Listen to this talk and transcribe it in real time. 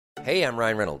Hey, I'm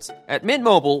Ryan Reynolds. At Mint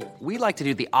Mobile, we like to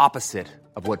do the opposite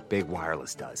of what Big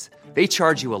Wireless does. They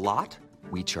charge you a lot,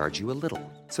 we charge you a little.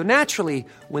 So naturally,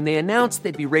 when they announced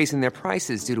they'd be raising their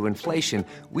prices due to inflation,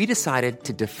 we decided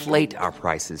to deflate our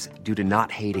prices due to not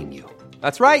hating you.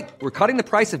 That's right. We're cutting the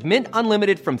price of Mint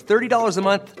Unlimited from $30 a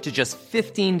month to just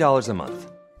 $15 a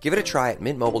month. Give it a try at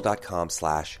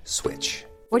mintmobile.com/switch.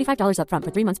 $45 up front for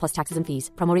 3 months plus taxes and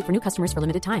fees. Promo rate for new customers for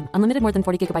limited time. Unlimited more than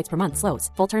 40 gigabytes per month. Slows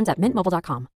full terms at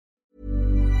mintmobile.com.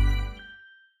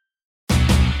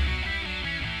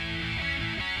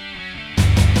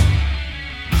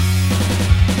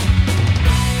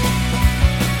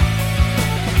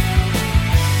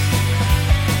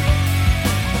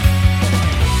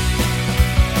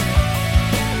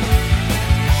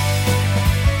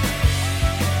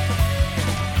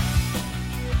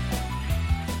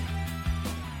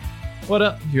 What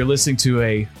up? You're listening to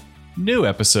a new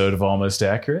episode of Almost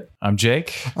Accurate. I'm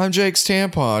Jake. I'm Jake's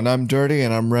tampon. I'm dirty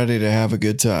and I'm ready to have a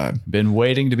good time. Been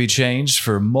waiting to be changed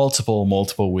for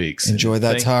multiple weeks. Enjoy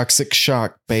that toxic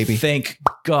shock, baby. Thank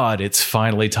God it's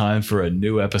finally time for a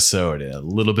new episode and a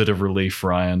little bit of relief,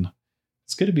 Ryan.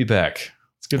 It's good to be back.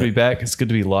 It's good to be back. It's good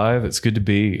to be live. It's good to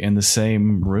be in the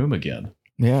same room again.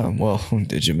 Yeah, well,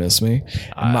 did you miss me?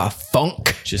 My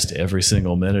funk? Just every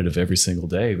single minute of every single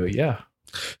day, but yeah.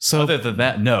 So other than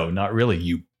that, no, not really,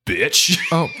 you bitch.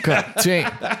 Oh, God. Jake,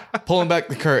 pulling back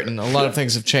the curtain. A lot of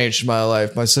things have changed in my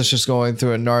life. My sister's going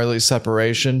through a gnarly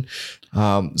separation.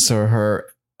 So her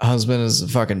husband is a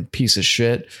fucking piece of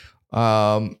shit.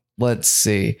 Let's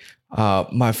see.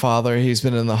 My father, he's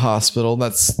been in the hospital.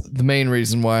 That's the main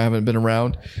reason why I haven't been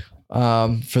around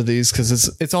for these,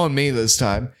 because it's on me this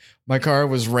time. My car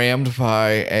was rammed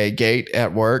by a gate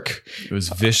at work. It was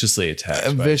viciously attacked.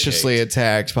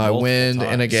 Attacked by multiple wind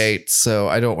times. And a gate. So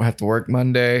I don't have to work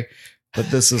Monday,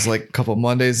 but this is like a couple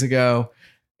Mondays ago.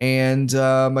 And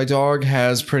my dog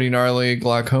has pretty gnarly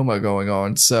glaucoma going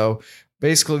on. So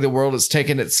basically the world has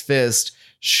taken its fist,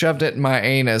 shoved it in my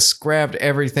anus, grabbed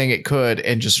everything it could,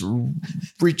 and just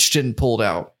reached in and pulled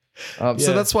out.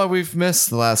 So that's why we've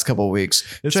missed the last couple of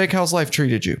weeks. Jake, how's life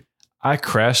treated you? I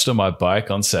crashed on my bike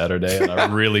on Saturday and I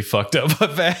really fucked up my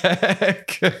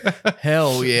back.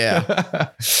 Hell yeah.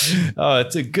 Oh,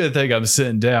 it's a good thing I'm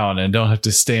sitting down and don't have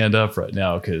to stand up right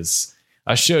now, because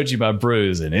I showed you my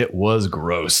bruise and it was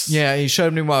gross. Yeah, he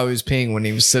showed me while he was peeing when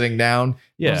he was sitting down.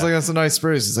 Yeah. I was like, that's a nice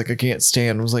bruise. He's like, I can't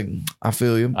stand. I was like, I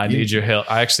feel you. I need your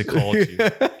help. I actually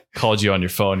called you on your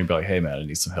phone. You'd be like, hey, man, I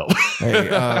need some help.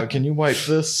 Hey, can you wipe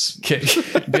this?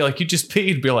 Be like, you just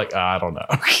peed. Be like, I don't know.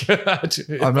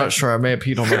 I'm not sure. I may have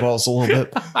peed on my balls a little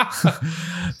bit.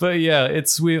 But yeah,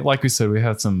 like we said, we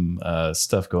had some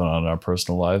stuff going on in our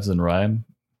personal lives. And Ryan,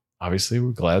 obviously,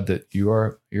 we're glad that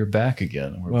you're back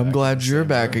again. I'm glad you're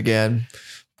back again.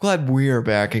 Glad we're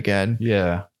back again.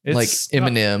 Yeah. Like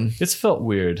Eminem. It's felt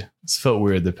weird. It's felt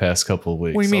weird the past couple of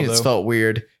weeks. What do you mean it's felt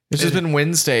weird? It's just been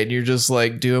Wednesday and you're just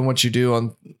like doing what you do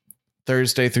on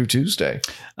Thursday through Tuesday.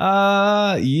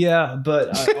 Yeah,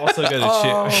 but I also got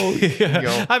a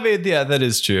chance. I mean, yeah, that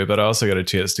is true. But I also got a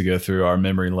chance to go through our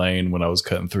memory lane when I was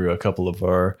cutting through a couple of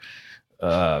our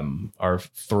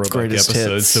throwback greatest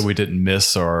episodes, hits. so we didn't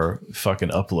miss our fucking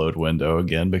upload window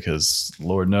again, because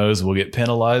Lord knows we'll get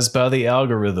penalized by the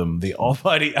algorithm, the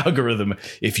almighty algorithm,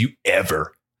 if you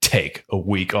ever take a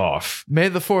week off. May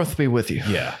the 4th be with you.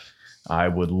 Yeah. I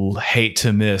would hate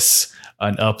to miss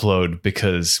an upload,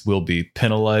 because we'll be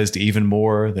penalized even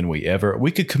more than we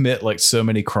could commit like so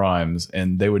many crimes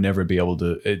and they would never be able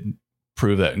to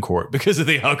prove that in court, because of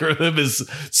the algorithm is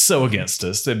so against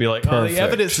us. They'd be like, oh, the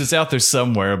evidence is out there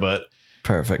somewhere, but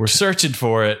perfect, we're searching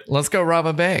for it. Let's go rob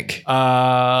a bank.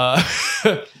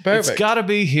 It's got to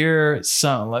be here.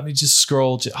 Let me just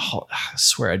scroll. I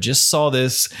swear I just saw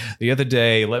this the other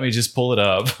day. Let me just pull it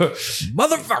up.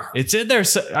 Motherfucker, it's in there.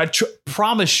 So I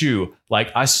promise you,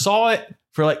 like, I saw it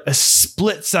for like a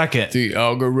split second. The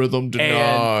algorithm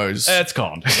denies. It's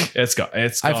gone. It's gone.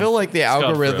 I feel like the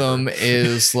algorithm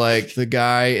is like the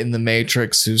guy in the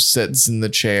Matrix who sits in the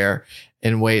chair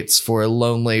and waits for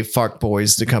lonely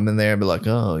fuckboys to come in there and be like,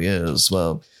 oh, yes,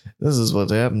 well, this is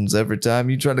what happens every time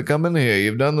you try to come in here.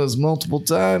 You've done this multiple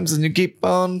times and you keep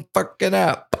on fucking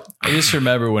up. I just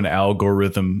remember when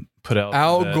Algorithm put out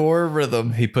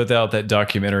he put out that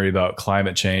documentary about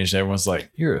climate change, and everyone's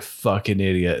like, you're a fucking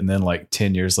idiot. And then like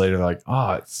 10 years later, they're like,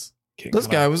 oh, this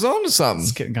guy was on to something.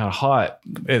 It's getting kind of hot,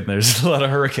 and there's a lot of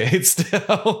hurricanes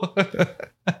now.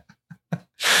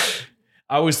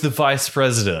 I was the vice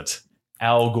president.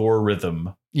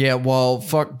 Algorithm. Yeah, well,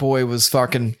 fuck boy was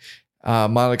fucking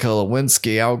Monica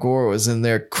Lewinsky. Al Gore was in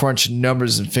there crunching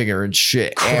numbers and figuring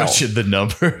shit out. Crunching the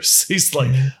numbers. He's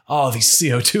like, oh, these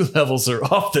CO2 levels are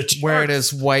off the charts. Wearing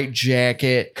his white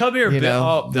jacket. Come here, you Bill.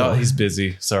 know, Oh, no, he's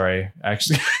busy. Sorry.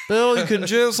 Actually, Bill, you can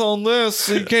jizz on this.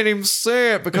 You can't even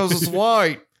say it because it's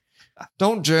white.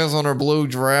 Don't jizz on her blue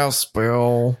dress,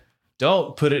 Bill.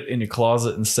 don't put it in your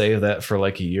closet and save that for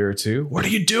like a year or two. What are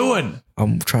you doing?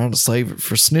 I'm trying to save it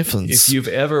for sniffings. If you've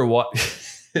ever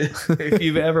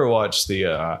watched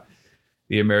the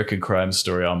American Crime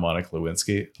Story on Monica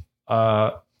Lewinsky,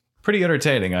 pretty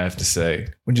entertaining, I have to say.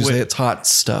 Would you say it's hot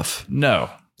stuff? No,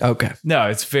 Okay. no,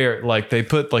 it's very like they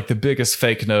put like the biggest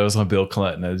fake nose on Bill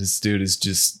Clinton. And this dude is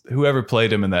just whoever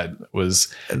played him in that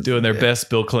was doing their best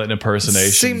Bill Clinton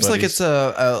impersonation. Seems but like he's- it's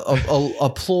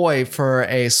a ploy for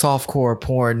a softcore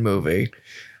porn movie.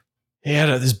 yeah,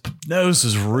 no, this nose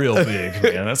is real big,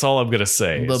 man. That's all I'm gonna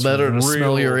say. The It's better to real-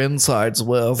 smell your insides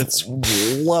with. It's-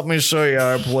 Let me show you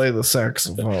how I play the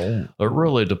saxophone. It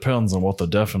really depends on what the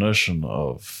definition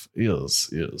of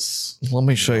is. Let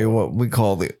me show you what we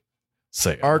call the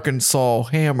Say Arkansas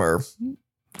hammer.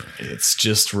 it's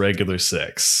just regular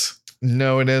sex.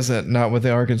 No, it isn't. Not with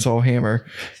the Arkansas hammer.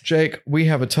 Jake, we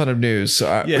have a ton of news.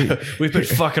 So Yeah, we've been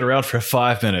fucking around for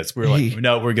 5 minutes. We're like,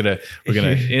 no, we're gonna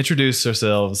introduce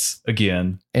ourselves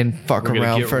again. and fuck We're gonna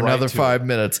around get for right another to 5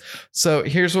 minutes. So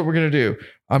here's what we're gonna do.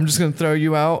 I'm just gonna throw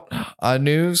you out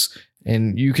news,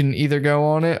 and you can either go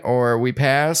on it, or we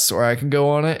pass, or I can go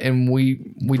on it, and we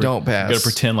don't pass. I'm gonna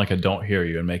pretend like I don't hear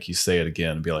you and make you say it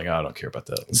again and be like, oh, I don't care about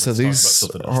that. So Let's talk about these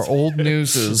something else. are old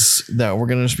newses that we're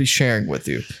going to be sharing with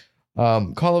you.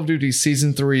 Call of Duty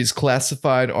Season 3's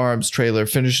Classified Arms trailer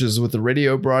finishes with a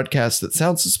radio broadcast that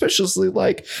sounds suspiciously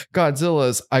like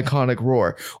Godzilla's iconic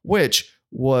roar, which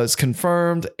was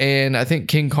confirmed, and I think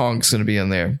King Kong's going to be in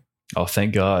there. Oh,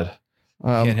 thank God.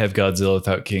 Can't have Godzilla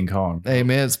without King Kong.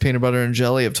 Amen. It's peanut butter and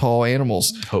jelly of tall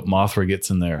animals. Hope Mothra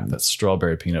gets in there. That's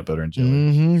strawberry peanut butter and jelly.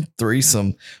 Mm-hmm.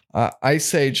 Threesome.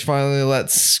 Ice Age finally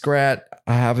lets Scrat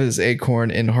have his acorn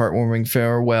in heartwarming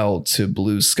farewell to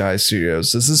Blue Sky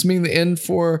Studios. Does this mean the end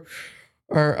for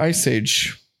our Ice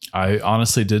Age? I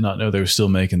honestly did not know they were still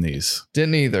making these.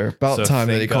 Didn't either. About So time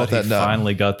that thank he caught God that nut.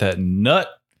 finally got that nut.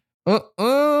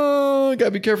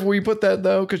 Gotta be careful where you put that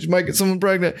though, because you might get someone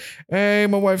pregnant. Hey,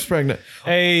 my wife's pregnant.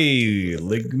 Hey,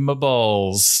 lick my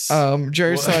balls.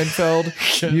 Jerry What?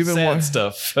 Seinfeld. You've been Sad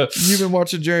stuff. You've been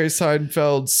watching Jerry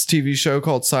Seinfeld's TV show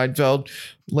called Seinfeld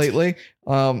lately.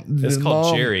 It's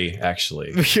called Jerry,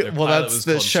 actually. Their Well, pilot that's was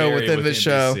the called show Jerry within the with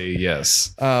show. NBC,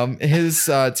 yes. His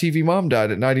TV mom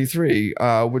died at 93,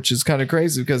 which is kind of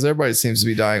crazy because everybody seems to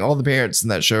be dying. All the parents in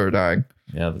that show are dying.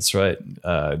 Yeah, that's right.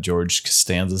 George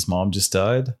Costanza's mom just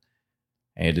died,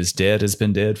 and his dad has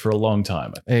been dead for a long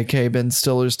time. A.K. Ben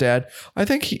Stiller's dad. I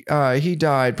think he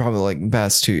died probably like the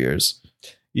past 2 years.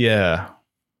 Yeah,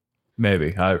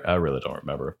 maybe. I really don't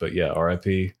remember. But yeah,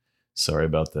 R.I.P. Sorry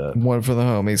about that. One for the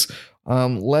homies.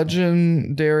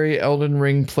 Legendary Elden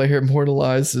Ring player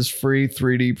immortalized his free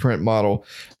 3D print model.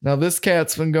 Now this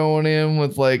cat's been going in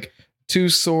with like 2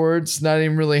 swords, not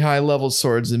even really high level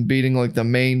swords, and beating like the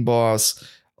main boss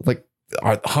like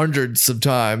hundreds of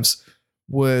times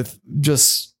with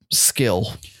just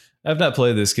skill. I've not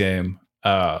played this game,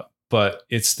 but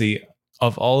it's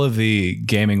of all of the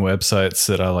gaming websites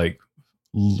that I like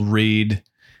read,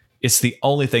 it's the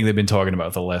only thing they've been talking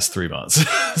about the last 3 months.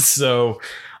 So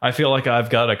I feel like I've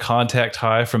got a contact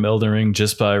high from Elden Ring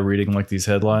just by reading like these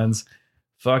headlines.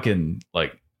 Fucking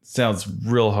like sounds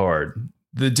real hard.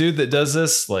 The dude that does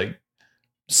this, like,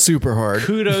 Super hard.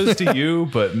 kudos to you,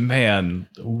 but man,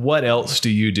 what else do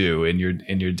you do in your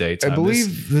daytime? I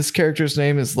believe this character's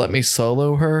name is Let Me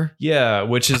Solo Her. Yeah,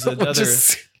 which is another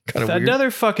Kind of weird. another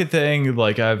fucking thing.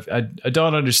 Like I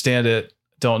don't understand it.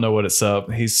 Don't know what it's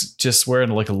up. He's just wearing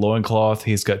like a loincloth.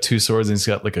 He's got 2 swords and he's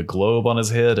got like a globe on his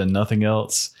head and nothing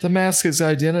else. To mask his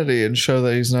identity and show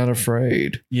that he's not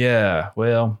afraid. Yeah,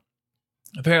 well,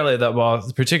 apparently that boss,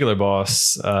 the particular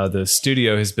boss, the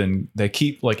studio they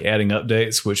keep like adding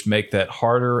updates which make that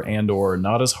harder and or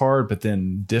not as hard, but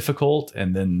then difficult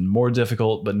and then more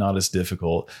difficult, but not as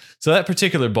difficult. So that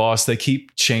particular boss, they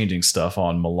keep changing stuff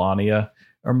on Melania.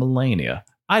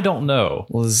 I don't know.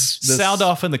 Was Sound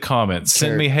off in the comments.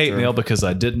 Send me hate character- mail because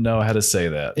I didn't know how to say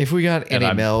that. If we got any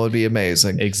I'm- mail, it would be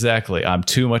amazing. Exactly. I'm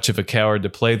too much of a coward to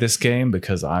play this game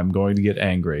because I'm going to get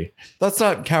angry. That's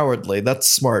not cowardly. That's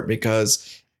smart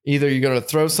because either you're going to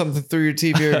throw something through your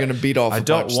TV or you're going to beat off I a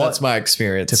don't punch. want That's my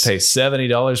experience. To pay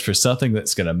 $70 for something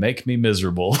that's going to make me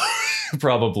miserable.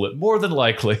 Probably. More than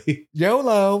likely.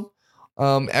 YOLO.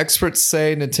 Experts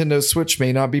say Nintendo Switch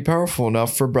may not be powerful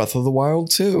enough for Breath of the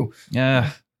Wild 2.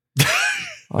 Yeah.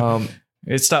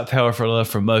 It's not powerful enough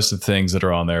for most of the things that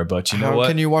are on there, but you know How what?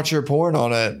 can you watch your porn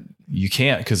on it? You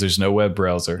can't because there's no web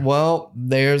browser. Well,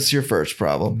 there's your first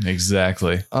problem.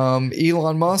 Exactly.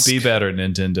 Elon Musk Be better,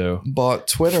 Nintendo. bought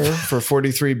Twitter for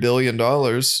 $43 billion.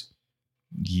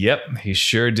 Yep, he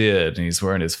sure did. And he's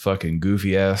wearing his fucking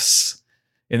goofy ass.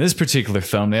 In this particular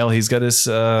thumbnail, he's got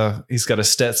a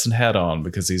Stetson hat on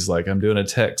because he's like, I'm doing a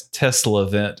Tesla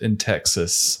event in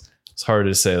Texas. It's harder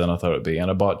to say than I thought it'd be. And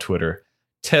I bought Twitter.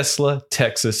 Tesla,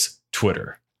 Texas,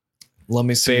 Twitter. Let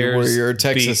me see where your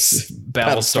Texas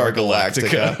Battlestar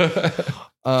Galactica.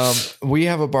 We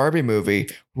have a Barbie movie.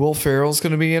 Will Ferrell's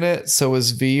going to be in it. So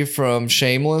is V from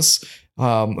Shameless,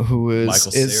 who is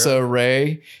Michael Issa Cera.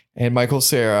 Rae and Michael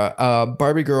Cera.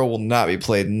 Barbie Girl will not be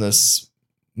played in this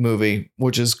movie,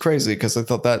 which is crazy because I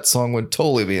thought that song would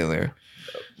totally be in there.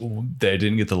 They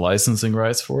didn't get the licensing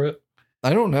rights for it.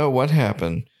 I don't know what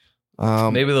happened.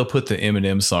 Maybe they'll put the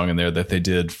Eminem song in there that they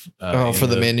did. For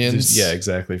the Minions? Yeah,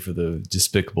 exactly. For the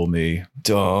Despicable Me.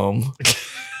 Dumb.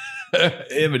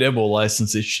 Eminem will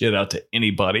license this shit out to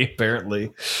anybody,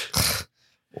 apparently.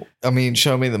 I mean,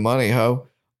 show me the money, ho.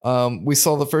 We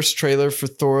saw the first trailer for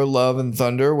Thor: Love and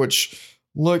Thunder, which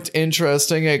looked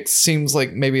interesting. It seems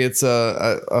like maybe it's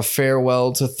a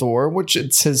farewell to Thor, which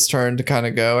it's his turn to kind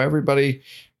of go. Everybody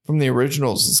from the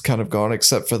originals is kind of gone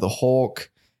except for the Hulk.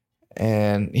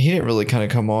 And he didn't really kind of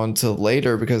come on till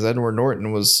later because Edward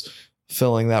Norton was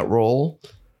filling that role.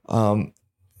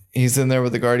 He's in there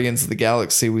with the Guardians of the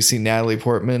Galaxy. We see Natalie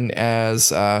Portman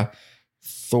as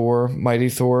Thor, Mighty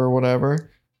Thor or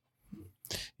whatever.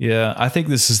 Yeah, I think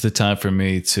this is the time for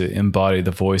me to embody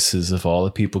the voices of all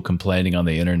the people complaining on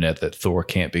the internet that Thor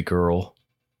can't be girl.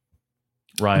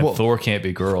 Ryan, Well- Thor can't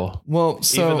be girl. Well,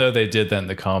 so Even though they did that in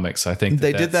the comics, I think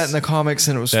they did that in the comics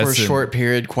and it was for a that's short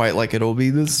period, quite like it'll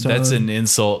be this time. That's an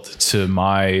insult to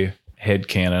my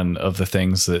headcanon of the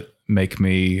things that make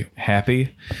me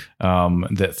happy.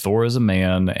 That Thor is a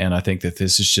man, and I think that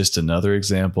this is just another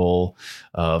example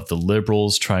of the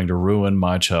liberals trying to ruin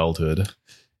my childhood.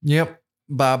 Yep.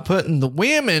 By putting the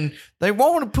women, they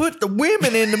want to put the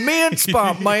women in the men's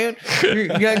spot, man. You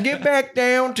gotta get back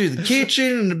down to the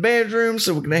kitchen and the bedroom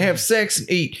so we can have sex and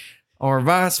eat, or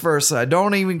vice versa. I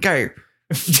don't even care.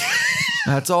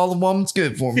 That's all a woman's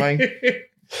good for, man.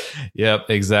 Yep,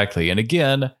 exactly. And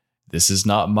again, this is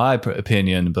not my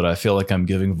opinion, but I feel like I'm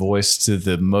giving voice to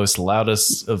the most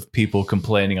loudest of people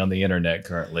complaining on the internet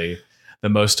currently, the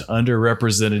most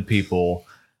underrepresented people.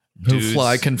 Who Dudes-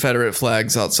 fly Confederate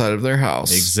flags outside of their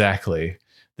house. Exactly.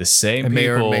 The same And may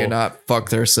or people may not fuck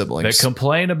their that siblings.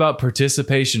 complain about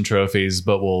participation trophies,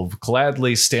 but will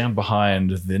gladly stand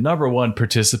behind the number one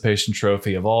participation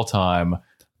trophy of all time,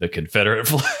 the Confederate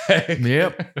flag.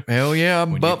 Yep. Hell yeah.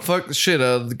 When Butt you- fuck the shit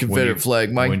out of the Confederate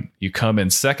flag, Mike. When you come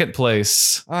in second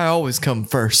place, I always come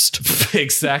first.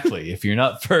 exactly. If you're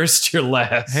not first, you're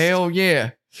last. Hell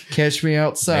yeah. Catch me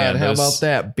outside. Man, How those- about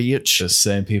that, bitch? The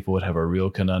same people would have a real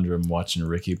conundrum watching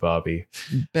Ricky Bobby.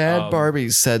 Bad Barbie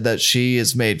said that she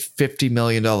has made $50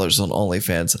 million on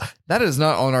OnlyFans. That is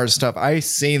not on our stuff. I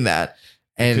seen that.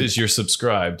 And Because you're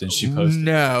subscribed and she posted.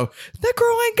 no, that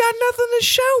girl ain't got nothing to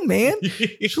show, man.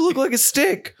 She look like a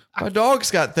stick. My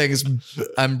dog's got things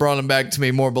and brought them back to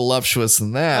me more voluptuous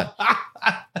than that.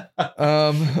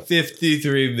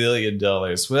 $53 million.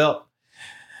 Well,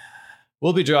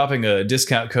 we'll be dropping a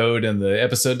discount code in the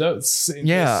episode notes. in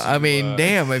Yeah, case I you, mean,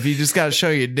 damn, if you just got to show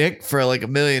your dick for like $1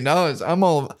 million,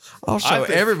 I'll show I've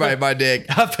been- everybody my dick.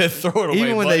 I've been throwing away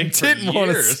Even when they money for didn't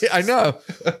want to years. see. I know.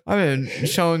 I've been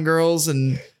showing girls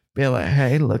and being like,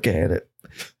 hey, look at it.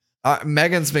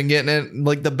 Megan's been getting it,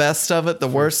 like the best of it, the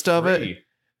worst of it. Free.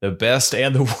 The best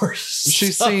and the worst.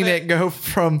 She's seen it go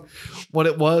from what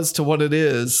it was to what it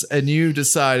is, and you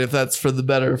decide if that's for the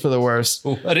better or for the worst.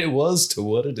 What it was to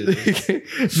what it is.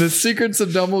 The Secrets of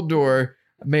Dumbledore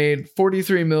made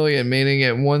 $43 million, meaning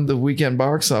it won the weekend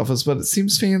box office, but it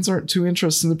seems fans aren't too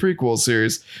interested in the prequel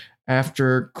series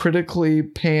after critically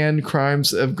panned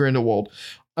Crimes of Grindelwald.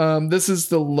 This is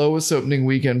the lowest opening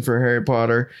weekend for Harry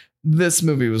Potter. This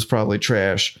movie was probably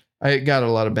trash. I got a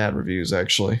lot of bad reviews,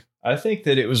 actually. I think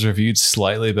that it was reviewed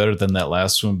slightly better than that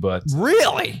last one, but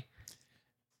Really?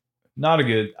 not a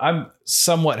good. I'm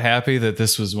somewhat happy that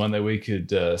this was one that we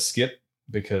could skip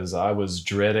because I was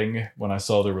dreading when I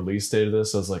saw the release date of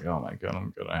this. I was like, oh my God,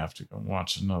 I'm going to have to go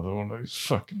watch another one of these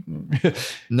fucking.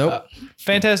 Nope.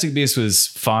 Fantastic Beasts was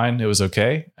fine. It was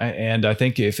okay. And I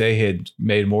think if they had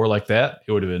made more like that,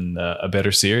 it would have been a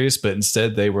better series. But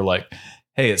instead, they were like,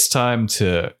 hey, it's time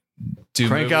to do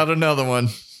Crank out another one.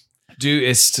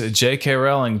 It's J.K.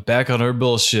 Rowling back on her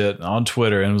bullshit on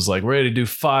Twitter and was like, ready to do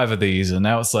 5 of these. And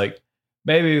now it's like,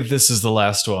 maybe this is the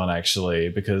last one, actually,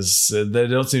 because they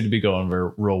don't seem to be going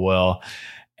real well.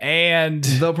 And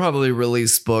they'll probably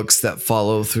release books that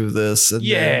follow through this. And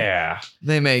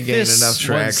they may gain enough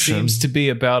traction. One seems to be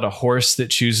about a horse that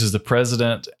chooses the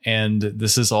president, and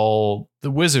this is all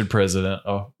the wizard president.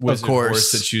 A wizard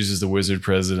horse that chooses the wizard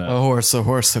president. A horse, of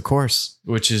course.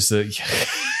 Which is the...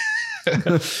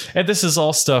 And this is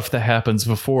all stuff that happens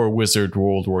before Wizard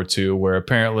World War II, where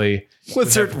apparently...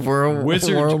 Wizard World War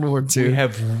II. We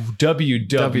have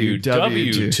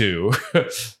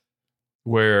WWW2.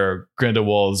 Where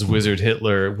Grindelwald's Wizard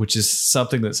Hitler, which is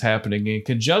something that's happening in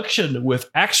conjunction with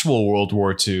actual World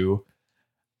War II.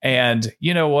 And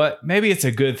you know what? Maybe it's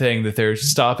a good thing that they're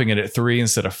stopping it at 3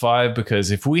 instead of 5, because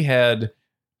if we had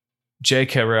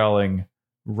J.K. Rowling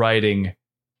writing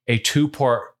a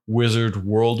 2-part Wizard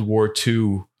World War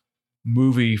II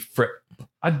movie,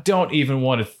 I don't even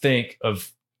want to think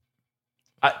of...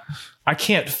 I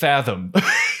can't fathom.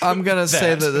 I'm going to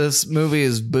say that this movie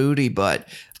is booty butt.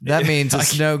 That means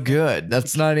it's no good.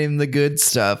 That's not even the good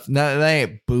stuff. No, that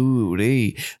ain't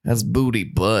booty. That's booty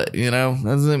butt, you know?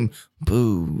 That's them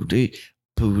booty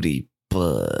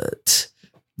butt.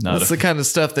 That's the kind of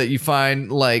stuff that you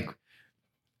find, like,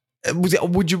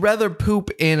 would you rather poop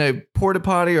in a porta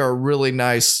potty or a really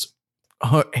nice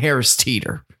Harris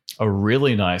Teeter? A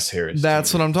really nice Harris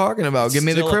That's Teeter. what I'm talking about. Give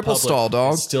me the cripple stall,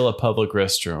 dog. It's still a public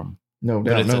restroom. No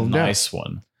doubt. But it's a nice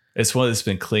one. It's one that's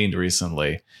been cleaned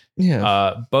recently.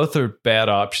 Yeah. Both are bad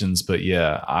options, but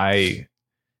yeah,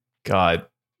 God,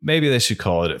 maybe they should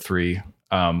call it at 3.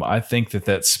 I think that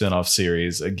spinoff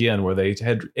series, again, where they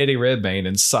had Eddie Redmayne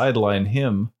and sideline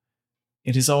him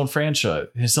in his own franchise,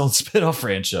 his own spinoff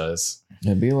franchise.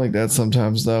 It'd be like that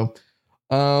sometimes, though.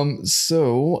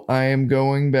 So I am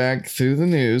going back through the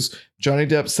news. Johnny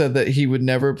Depp said that he would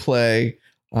never play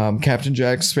Captain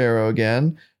Jack Sparrow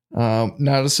again.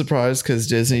 Not a surprise, because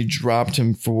Disney dropped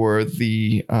him for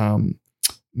the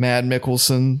Mad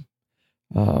Mikkelsen.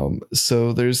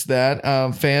 So there's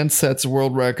that. Fan sets a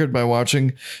world record by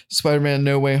watching Spider-Man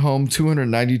No Way Home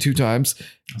 292 times.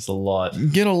 That's a lot.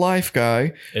 Get a life,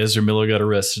 guy. Ezra Miller got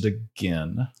arrested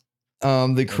again.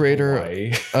 The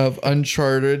creator of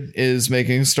Uncharted is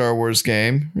making a Star Wars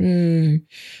game.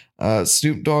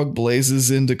 Snoop Dogg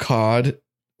blazes into COD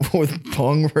with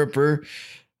Pong Ripper.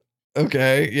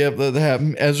 Okay, yep, that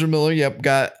happened. Ezra Miller,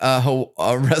 got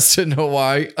arrested in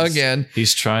Hawaii again.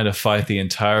 He's trying to fight the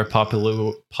entire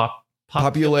population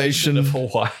of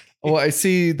Hawaii. Well, I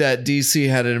see that DC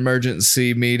had an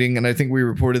emergency meeting, and I think we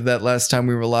reported that last time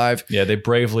we were live. Yeah, they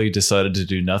bravely decided to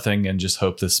do nothing and just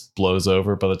hope this blows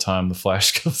over by the time the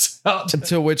Flash comes out.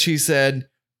 To which he said,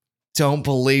 "Don't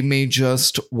believe me,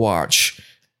 just watch."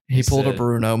 He pulled a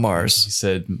Bruno Mars. He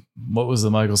said, what was the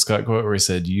Michael Scott quote where he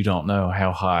said, "You don't know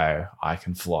how high I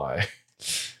can fly.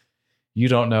 You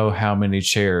don't know how many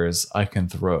chairs I can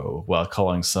throw while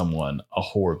calling someone a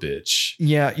whore bitch."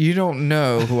 Yeah, you don't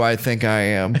know who I think I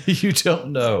am. You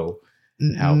don't know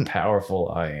how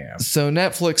powerful I am. So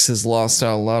Netflix has lost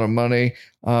out a lot of money.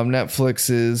 Netflix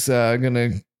is going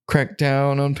to crack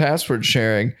down on password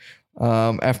sharing.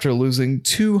 After losing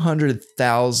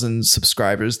 200,000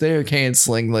 subscribers, they are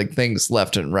canceling like things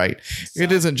left and right.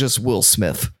 It isn't just Will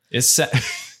Smith. It's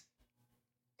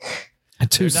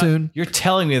too soon. You're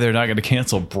telling me they're not going to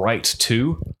cancel Bright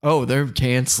too? Oh, they're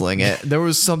canceling it. There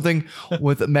was something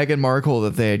with Meghan Markle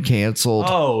that they had canceled.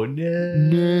 Oh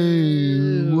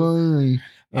no! Why?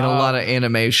 And a lot of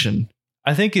animation.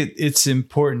 I think it's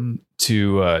important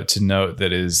to note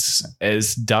that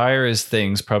as dire as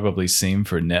things probably seem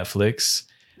for Netflix,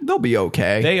 they'll be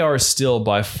okay. They are still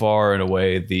by far and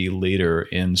away the leader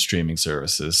in streaming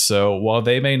services. So while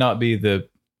they may not be the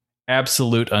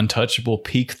absolute untouchable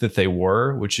peak that they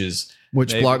were, which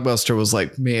Blockbuster was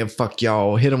like, man, fuck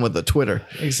y'all, hit them with the Twitter.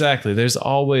 Exactly. There's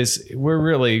always,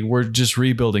 we're just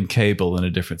rebuilding cable in a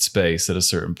different space at a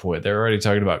certain point. They're already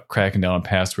talking about cracking down on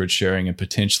password sharing and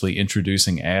potentially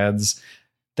introducing ads.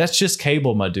 That's just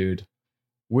cable, my dude.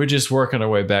 We're just working our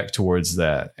way back towards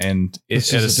that. And it's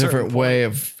just a different way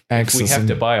of accessing. We have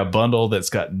to buy a bundle that's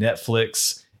got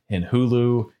Netflix and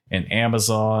Hulu and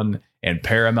Amazon and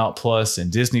Paramount Plus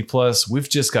and Disney Plus. We've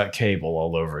just got cable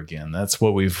all over again. That's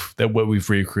what we've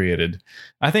recreated.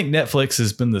 I think Netflix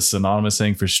has been the synonymous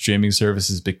thing for streaming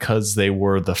services because they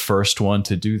were the first one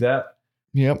to do that.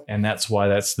 Yep. And that's why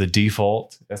that's the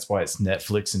default. That's why it's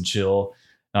Netflix and chill,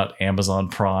 not Amazon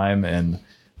Prime and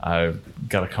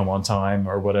gotta come on time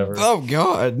or whatever. Oh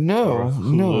God, no,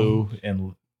 Hulu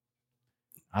and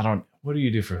what do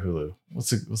you do for Hulu?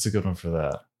 What's a good one for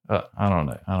that? I don't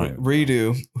know. I don't even,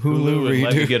 Redo. Hulu would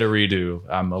let me redo. get a redo.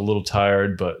 I'm a little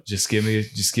tired, but just give me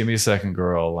a second,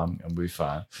 girl. I'm gonna be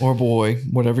fine. Or boy,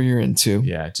 whatever you're into.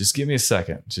 Yeah, just give me a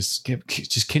second.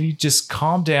 Can you just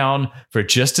calm down for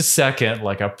just a second?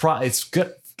 Like it's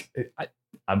good.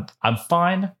 I'm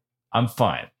fine. I'm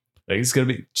fine. Like it's gonna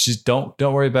be. Just don't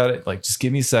worry about it. Like just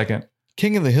give me a second.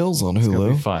 King of the Hills on It's gonna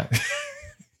be Hulu. fine.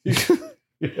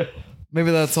 Yeah. Maybe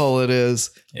that's all it is.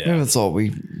 Yeah. Maybe that's all.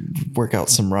 We work out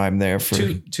some rhyme there for.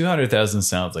 200,000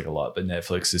 sounds like a lot, but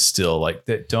Netflix is still like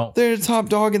that. They're a top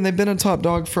dog, and they've been a top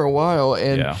dog for a while,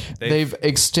 and Yeah, they've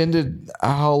extended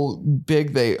how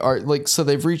big they are. Like, so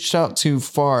they've reached out too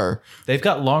far, they've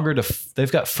got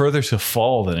further to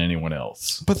fall than anyone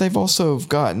else. but they've also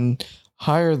gotten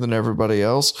higher than everybody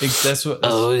else. That's what.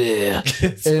 Oh yeah,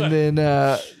 and then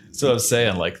so I'm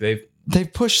saying, like they've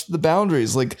pushed the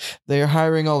boundaries. Like they're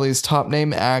hiring all these top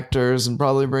name actors and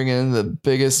probably bringing in the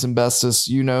biggest and bestest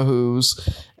you know who's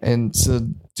and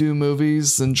to do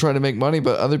movies and try to make money.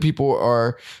 But other people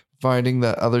are finding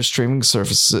that other streaming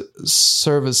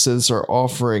services are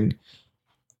offering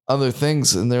other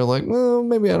things, and they're like, well,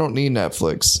 maybe I don't need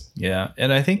Netflix. Yeah,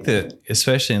 and I think that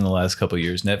especially in the last couple of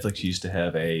years, Netflix used to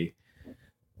have a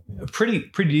pretty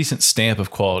decent stamp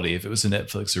of quality. If it was a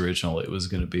Netflix original, it was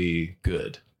going to be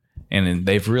good. And then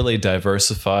they've really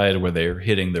diversified where they're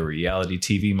hitting the reality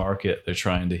TV market. They're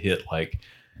trying to hit like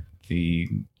the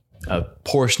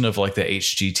portion of like the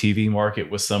HGTV market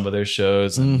with some of their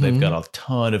shows. And they've got a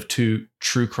ton of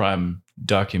true crime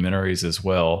documentaries as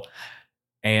well.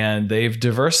 And they've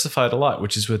diversified a lot,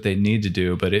 which is what they need to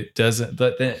do. But it doesn't,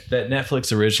 that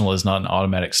Netflix original is not an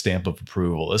automatic stamp of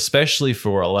approval, especially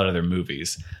for a lot of their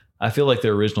movies. I feel like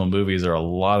their original movies are a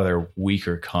lot of their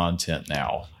weaker content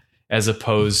now, as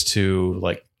opposed to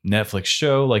like Netflix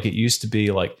show. Like it used to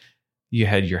be like you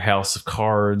had your House of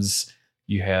Cards,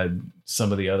 you had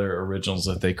some of the other originals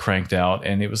that they cranked out,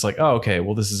 and it was like, oh, okay,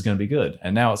 well, this is going to be good.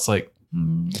 And now it's like,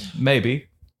 maybe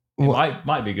it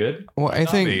might be good. Well, I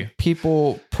think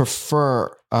people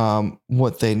prefer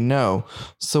what they know.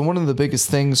 So one of the biggest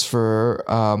things for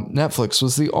Netflix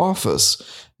was The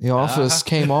Office. The Office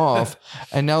came off,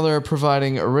 and now they're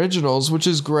providing originals, which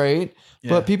is great.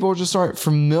 Yeah. But people just aren't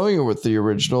familiar with the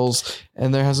originals,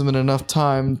 and there hasn't been enough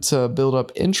time to build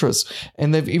up interest.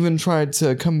 And they've even tried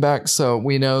to come back. So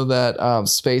we know that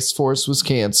Space Force was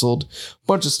canceled. A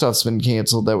bunch of stuff's been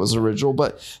canceled that was original,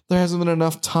 but there hasn't been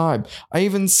enough time. I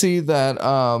even see that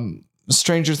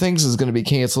Stranger Things is going to be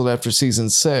canceled after season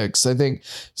 6. I think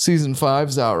season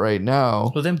 5's out right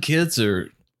now. Well, them kids are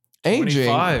aging.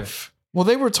 25. Well,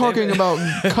 they were talking about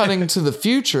cutting to the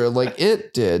future like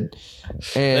it did.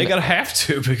 And they gotta have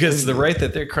to, because the rate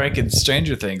that they're cranking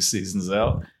Stranger Things seasons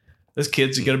out, those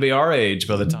kids are gonna be our age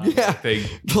by the time. Yeah,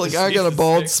 like I got a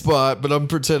bald spot, but I'm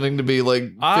pretending to be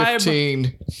like 15.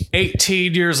 I'm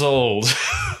 18 years old.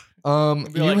 You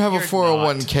have a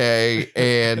 401k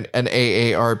and an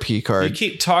AARP card. You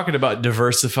keep talking about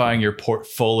diversifying your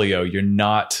portfolio. You're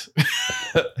not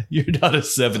a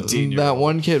 17-year-old. That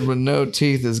one kid with no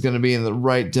teeth is going to be in the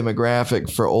right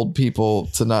demographic for old people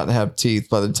to not have teeth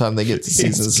by the time they get to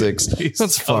season 6.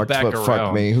 That's fucked, but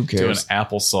fuck me. Who cares? Doing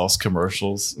applesauce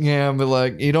commercials. Yeah, but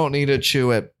like, you don't need to chew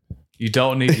it. You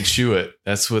don't need to chew it.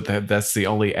 That's the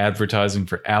only advertising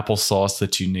for applesauce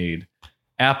that you need.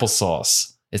 Applesauce.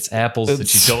 It's apples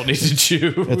that you don't need to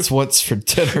chew. It's what's for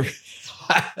dinner.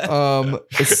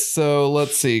 So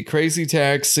let's see. Crazy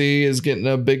Taxi is getting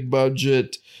a big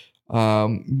budget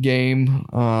game.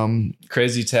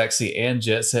 Crazy Taxi and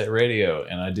Jet Set Radio.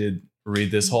 And I did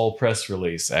read this whole press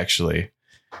release, actually,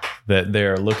 that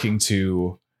they're looking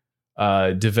to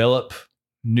develop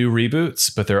new reboots,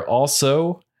 but they're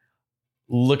also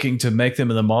looking to make them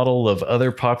in the model of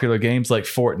other popular games like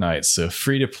Fortnite. So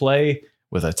free to play,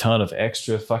 with a ton of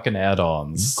extra fucking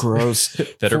add-ons. Gross.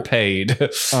 that are paid.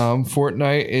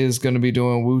 Fortnite is going to be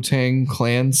doing Wu-Tang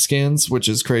Clan skins, which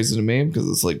is crazy to me because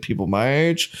it's like people my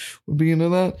age would be into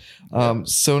that.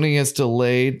 Sony has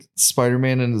delayed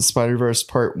Spider-Man into the Spider-Verse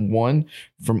Part 1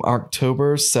 from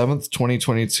October 7th,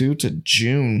 2022 to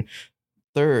June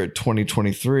 3rd,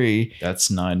 2023.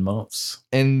 That's 9 months.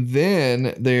 And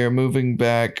then they are moving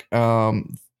back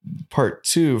Part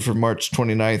 2 from March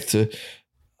 29th to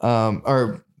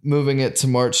or moving it to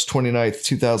March 29th,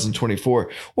 2024,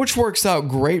 which works out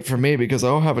great for me because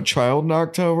I'll have a child in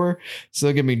October. So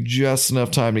it'll give me just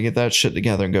enough time to get that shit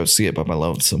together and go see it by my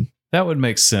lonesome. That would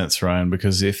make sense, Ryan,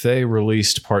 because if they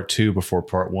released Part 2 before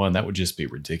Part 1, that would just be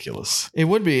ridiculous. It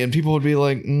would be. And people would be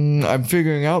like, I'm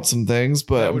figuring out some things,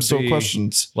 but I'm still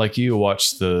questions. Like you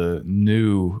watched the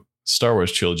new Star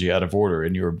Wars trilogy out of order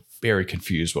and you were very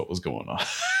confused what was going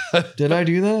on. Did I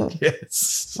do that?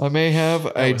 Yes. I may have.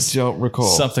 I don't recall.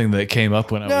 Something that came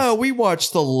up when I No, was... we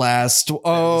watched the last. something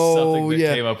Oh, that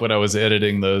yeah. came up when I was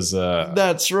editing those...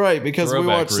 That's right, because we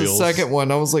throwback watched reels. the second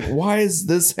one. I was like, why is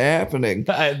this happening?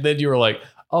 and then you were like,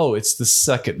 oh, it's the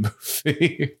second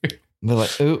movie. They're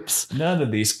like, oops. None of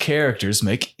these characters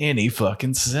make any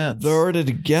fucking sense. They're already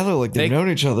together like they've They- known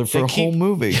each other for they a whole keep-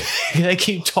 movie. They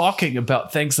keep talking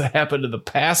about things that happened in the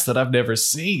past that I've never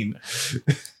seen.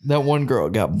 That one girl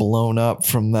got blown up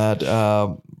from that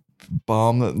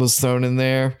bomb that was thrown in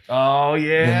there Oh, in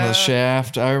yeah. the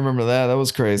shaft. I remember that. That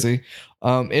was crazy.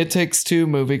 It Takes Two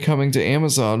movie coming to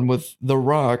Amazon with The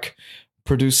Rock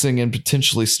producing and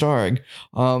potentially starring.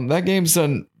 That game's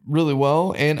done really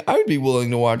well, and I would be willing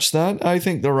to watch that. I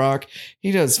think The Rock,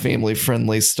 he does family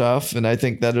friendly stuff, and I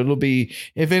think that it'll be,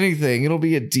 if anything, it'll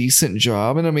be a decent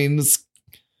job. And I mean, that's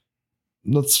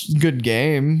a good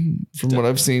game from what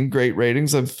I've seen. Great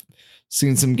ratings. I've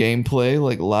seen some gameplay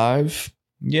like live.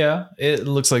 Yeah, it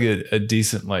looks like a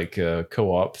decent like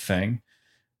co-op thing.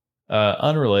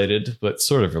 Unrelated, but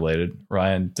sort of related.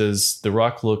 Ryan, does The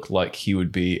Rock look like he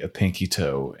would be a pinky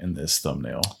toe in this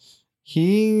thumbnail?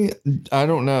 I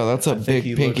don't know. That's a I think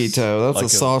he big pinky looks toe. That's like a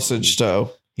sausage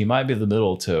toe. He might be the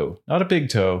middle toe. Not a big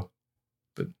toe,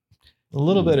 but a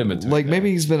little bit in between. Like there.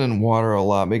 maybe he's been in water a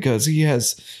lot because he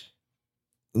has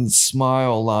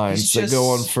smile lines He's that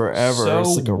go on just forever. so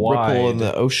It's like a ripple in wide.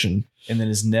 the ocean. And then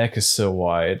his neck is so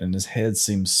wide and his head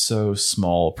seems so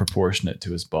small proportionate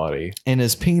to his body. And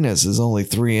his penis is only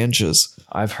 3 inches.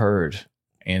 I've heard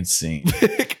and seen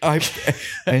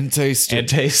And tasted. and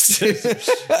tasted.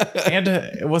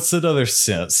 And what's another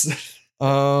sense?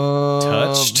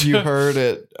 Touched. You heard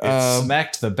it. It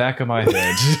smacked the back of my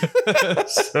head.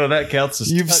 So that counts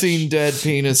as You've touch. seen dead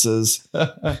penises.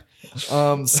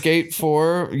 Skate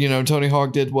 4, Tony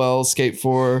Hawk did well. Skate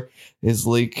 4 is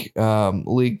leaked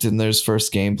in their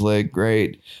first gameplay.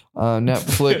 Great.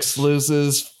 Netflix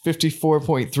loses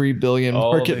 54.3 billion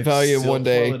Oh, market they've value in still one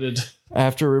day plummeted.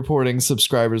 after reporting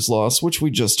subscribers lost, which we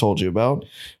just told you about.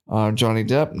 Johnny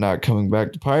Depp not coming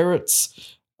back to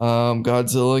Pirates.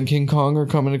 Godzilla and King Kong are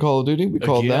coming to Call of Duty. We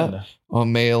called Again. that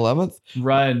on May 11th.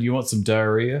 Ryan, you want some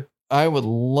diarrhea? I would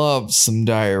love some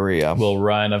diarrhea. Well,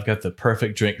 Ryan, I've got the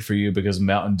perfect drink for you because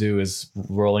Mountain Dew is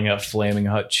rolling out flaming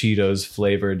hot Cheetos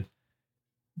flavored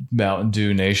Mountain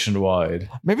Dew nationwide.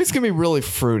 Maybe it's gonna be really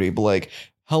fruity, but like,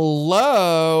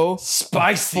 hello,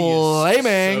 Spicy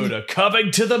Flaming. soda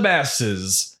coming to the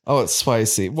masses. Oh, it's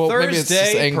spicy. Well, maybe it's just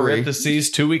Thursday, angry.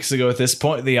 parentheses, 2 weeks ago at this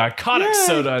point, the iconic Yay.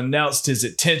 soda announced his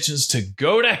intentions to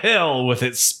go to hell with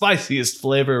its spiciest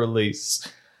flavor release.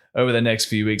 Over the next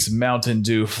few weeks, Mountain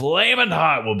Dew Flamin'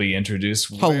 Hot will be introduced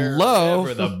Hello.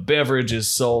 wherever the beverage is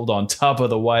sold. On top of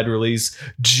the wide release,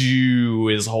 Dew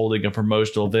is holding a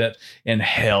promotional event in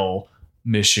Hell,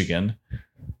 Michigan.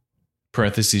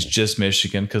 Parentheses, just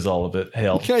Michigan, because all of it,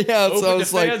 hell. Yeah, so I Open was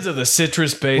to like, fans of the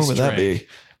citrus-based what would that drink. be?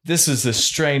 This is the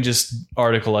strangest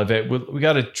article I've ever. We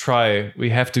got to try. We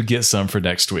have to get some for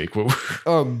next week.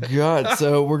 Oh God!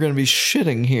 So we're gonna be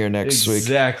shitting here next week.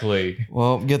 Exactly.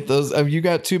 Well, get those. You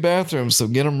got 2 bathrooms, so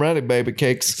get them ready, baby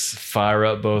cakes. Fire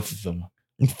up both of them.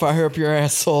 Fire up your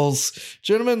assholes,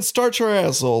 gentlemen. Start your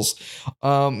assholes.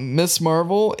 Miss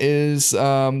Marvel is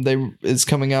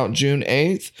coming out June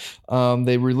 8th.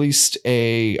 They released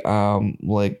a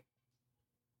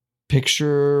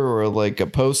picture or like a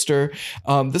poster.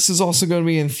 This is also going to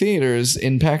be in theaters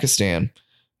in Pakistan.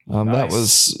 That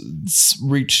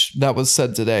was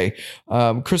said today.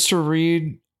 Christopher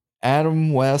Reed,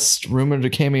 Adam West rumored to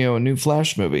cameo in new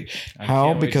Flash movie. I How?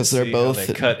 can't wait Because to they're see how both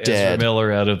they cut dead. Ezra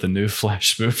Miller out of the new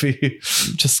Flash movie.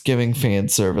 Just giving fan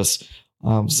service.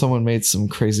 Someone made some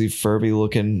crazy Furby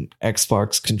looking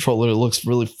Xbox controller. It looks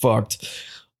really fucked.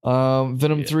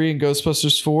 Venom 3 and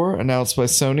Ghostbusters 4 announced by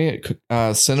Sony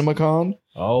at CinemaCon.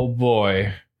 Oh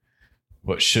boy.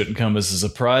 What shouldn't come as a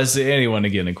surprise to anyone,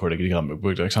 again, according to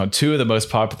comicbook.com, 2 of the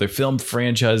most popular film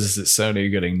franchises at Sony are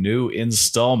getting new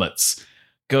installments.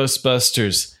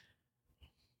 Ghostbusters,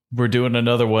 we're doing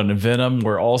another one. And Venom,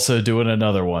 we're also doing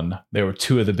another one. They were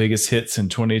 2 of the biggest hits in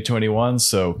 2021,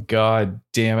 so god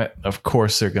damn it. Of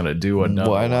course they're going to do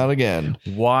another Why one. not again?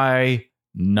 Why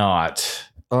not?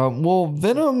 Will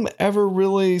Venom ever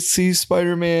really see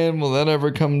Spider-Man? Will that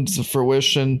ever come to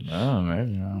fruition? Oh,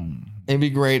 maybe. It'd be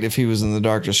great if he was in the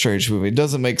Doctor Strange movie. It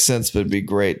doesn't make sense, but it'd be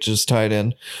great. Just tied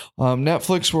in.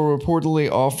 Netflix will reportedly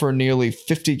offer nearly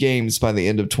 50 games by the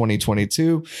end of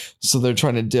 2022. So they're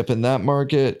trying to dip in that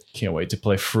market. Can't wait to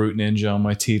play Fruit Ninja on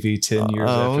my TV 10 years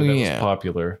Oh, after that yeah. was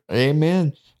popular.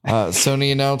 Amen.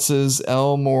 Sony announces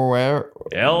El Muerto,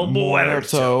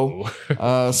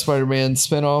 Spider-Man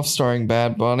spinoff starring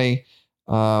Bad Bunny,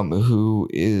 who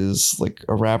is like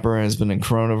a rapper and has been in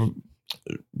Corona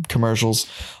commercials.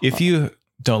 If you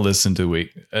don't listen to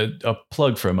a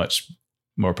plug for a much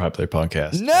more popular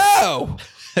podcast. No!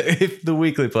 If the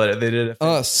Weekly Planet, they did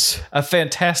Us. a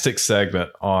fantastic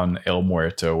segment on El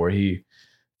Muerto where he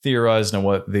theorized on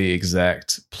what the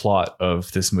exact plot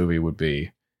of this movie would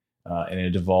be. And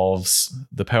it involves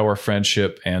the power of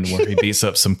friendship and where he beats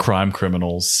up some crime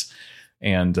criminals.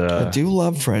 And I do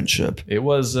love friendship. it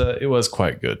was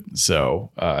quite good.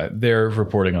 So their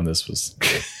reporting on this was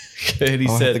and he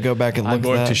I'll said, have to go back and look I'm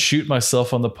going at to that. shoot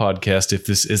myself on the podcast if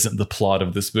this isn't the plot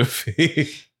of this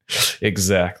movie.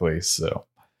 Exactly. So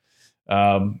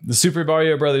the Super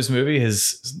Mario Brothers movie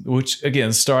which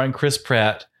again starring Chris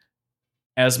Pratt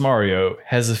as Mario,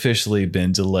 has officially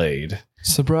been delayed.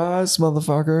 Surprise,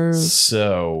 motherfuckers.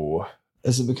 So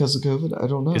Is it because of COVID? I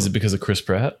don't know. is it because of Chris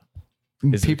Pratt?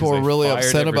 Is it People because are they really fired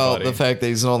upset about everybody? the fact that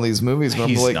he's in all these movies, but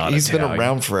He's I'm like, not he's been Italian.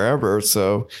 around forever,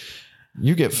 so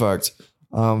you get fucked.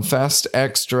 Fast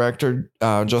X director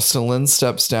Justin Lin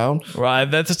steps down. Right,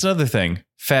 that's another thing.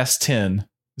 Fast 10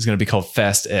 is going to be called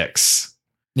Fast X.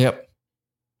 Yep.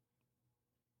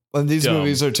 And these Dumb.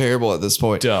 movies are terrible at this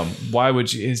point. Dumb. Why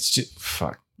would you? It's just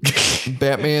fuck.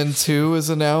 Batman 2 is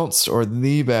announced, or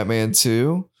the Batman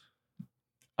 2.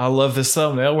 I love this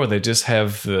thumbnail where they just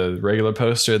have the regular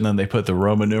poster and then they put the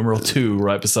Roman numeral 2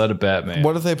 right beside a Batman.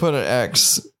 What if they put an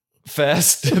X?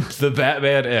 Fast the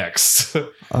Batman X.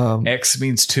 Um, X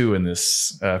means 2 in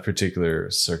this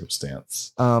particular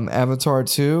circumstance. Avatar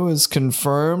 2 is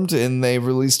confirmed, and they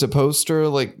released a poster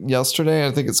like yesterday.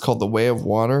 I think it's called The Way of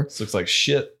Water. This looks like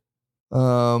shit.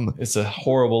 Um, It's a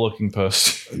horrible looking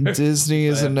poster. Disney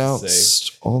has I have to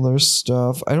announced all their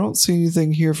stuff. I don't see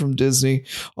anything here from Disney.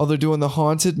 Oh, they're doing the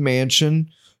Haunted Mansion,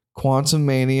 Quantum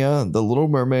Mania, The Little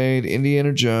Mermaid,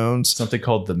 Indiana Jones. Something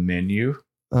called The Menu.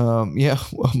 Yeah,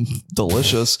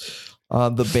 delicious.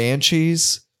 The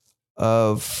Banshees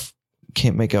of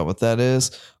can't make out what that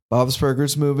is. Bob's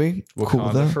Burgers movie. Cool with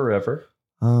Wakanda that. Forever.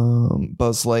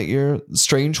 Buzz Lightyear,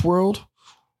 Strange World.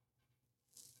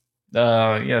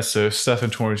 Yeah, so stuff in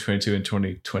 2022 and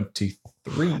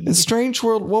 2023. In Strange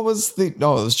World, what was the?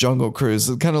 Oh, it was Jungle Cruise.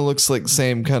 It kind of looks like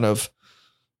same kind of,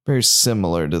 very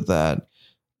similar to that.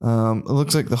 It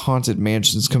looks like the Haunted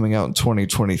Mansion is coming out in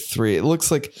 2023. It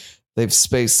looks like they've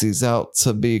spaced these out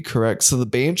to be correct. So the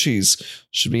Banshees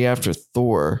should be after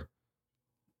Thor,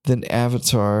 then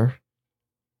Avatar,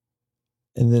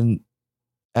 and then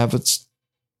Avatar.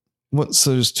 What?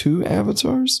 So there's 2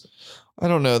 Avatars? I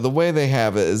don't know. The way they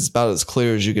have it is about as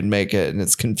clear as you can make it, and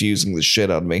it's confusing the shit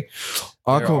out of me.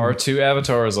 There are 2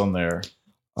 avatars on there.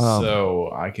 Um,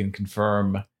 So I can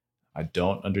confirm I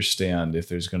don't understand if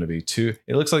there's going to be 2.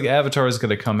 It looks like Avatar is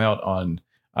going to come out on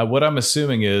what I'm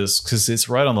assuming is because it's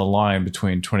right on the line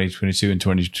between 2022 and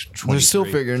 2023. they're still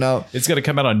figuring out. It's going to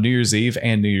come out on New Year's Eve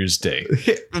and New Year's Day.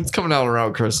 It's coming out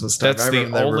around Christmas time. That's the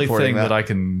only thing that I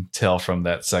can tell from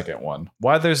that second one.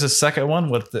 Why there's a second one?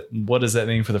 What does that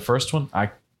mean for the first one?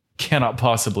 I cannot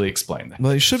possibly explain that.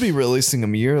 Well, they should be releasing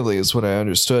them yearly, is what I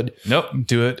understood. Nope.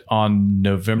 Do it on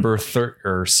December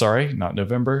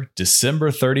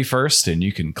 31st, and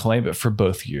you can claim it for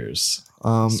both years.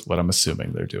 That's what I'm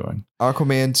assuming they're doing.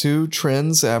 Aquaman 2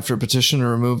 trends after petition to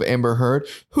remove Amber Heard,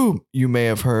 who you may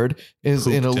have heard is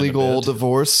Pooped in a in a legal bed.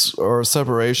 divorce or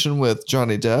separation with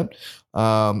Johnny Depp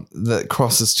that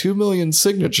crosses 2 million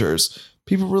signatures.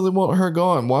 People really want her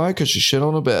gone. Why? Because she shit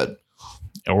on a bed.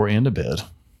 Or in a bed.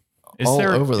 All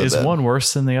over the Is bed. one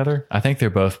worse than the other? I think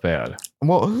they're both bad.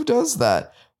 Well, who does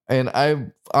that? And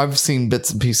I've seen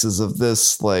bits and pieces of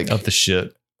this, like Of the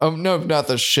shit. no, not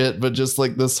the shit, but just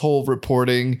like this whole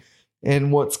reporting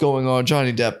and what's going on.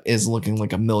 Johnny Depp is looking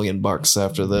like $1 million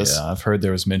after this. Yeah, I've heard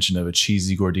there was mention of a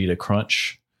cheesy gordita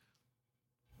crunch.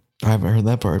 I haven't heard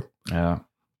that part. Yeah.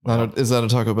 Is that a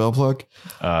Taco Bell plug?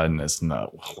 It's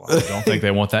not. I don't think they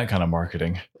want that kind of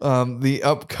marketing. The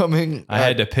upcoming. I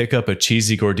had to pick up a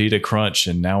cheesy gordita crunch,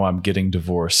 and now I'm getting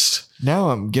divorced.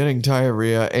 Now I'm getting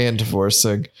diarrhea and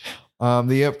divorcing.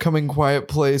 The upcoming Quiet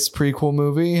Place prequel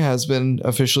movie has been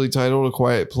officially titled A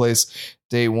Quiet Place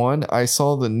Day One. I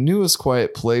saw the newest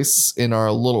Quiet Place in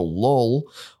our little lull.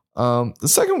 The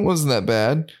second one wasn't that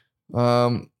bad.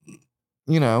 Haven't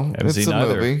It's seen a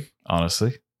either, movie.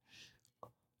 honestly.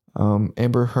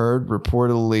 Amber Heard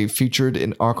reportedly featured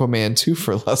in Aquaman 2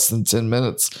 for less than 10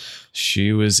 minutes.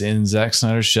 She was in Zack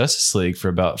Snyder's Justice League for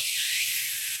about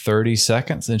 30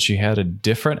 seconds, and she had a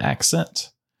different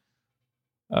accent.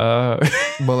 Well,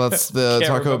 that's the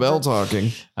Can't Taco Bell remember.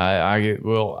 talking.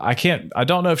 I can't. I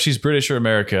don't know if she's British or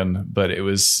American, but it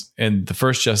was in the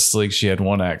first Justice League. She had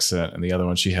one accent, and the other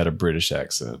one she had a British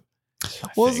accent.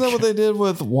 Wasn't that what they did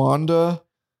with Wanda?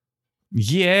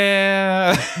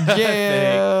 Yeah,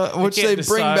 Yeah, which they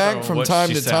bring back from time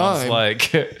to time.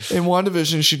 Like In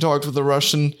WandaVision, she talked with a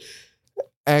Russian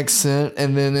accent,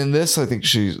 and then in this, I think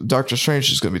Doctor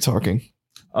Strange is going to be talking.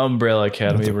 Umbrella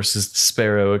Academy versus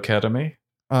Sparrow Academy.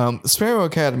 Sparrow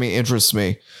Academy interests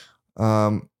me,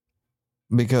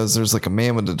 because there's like a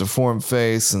man with a deformed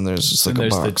face, and there's just like And a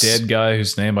there's box. the dead guy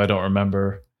whose name I don't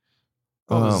remember.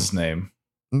 What was his name?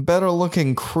 Better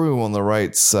looking crew on the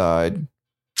right side.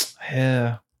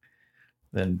 Yeah.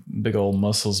 Then big old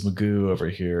Muscles Magoo over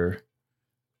here.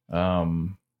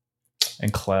 And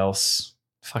Klaus.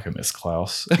 Fuck, I miss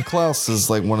Klaus. Klaus is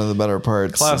like one of the better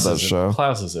parts Klaus of that show.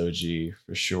 Klaus is OG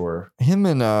for sure. Him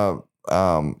and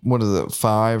what is it,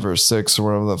 5 or 6 or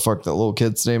whatever the fuck that little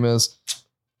kid's name is.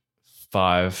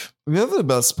 5. They're the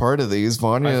best part of these.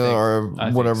 Vanya or I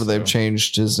think whatever so. they've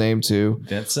changed his name to.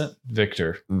 Vincent?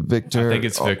 Victor. Victor. I think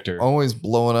it's Victor. Always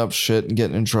blowing up shit and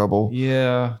getting in trouble.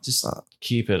 Yeah, just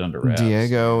keep it under wraps.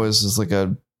 Diego is just like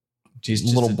a He's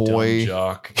just little a dumb boy.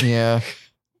 jock. yeah.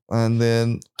 And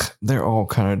then they're all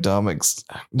kind of dumb.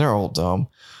 They're all dumb.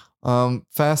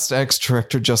 Fast X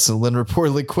director Justin Lin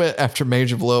reportedly quit after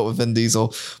major blowout with Vin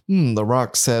Diesel. The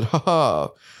Rock said, haha.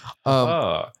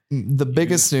 The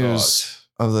biggest you news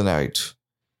of the night.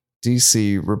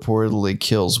 DC reportedly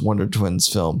kills Wonder Twins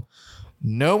film.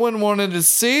 No one wanted to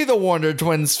see the Wonder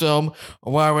Twins film.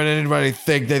 Why would anybody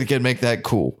think they could make that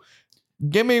cool?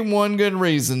 Give me one good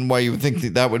reason why you would think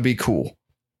that would be cool.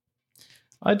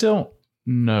 I don't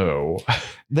know.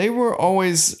 They were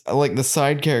always like the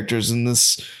side characters in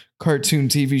this cartoon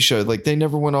TV show. Like they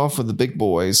never went off with the big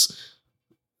boys.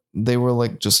 They were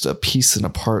like just a piece and a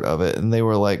part of it. And they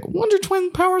were like, Wonder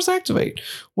Twin powers activate,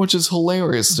 which is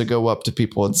hilarious to go up to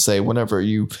people and say whenever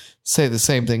you say the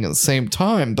same thing at the same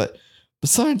time. But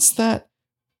besides that,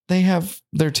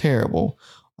 they're terrible.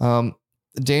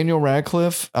 Daniel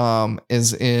Radcliffe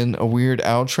is in a Weird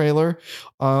Al trailer.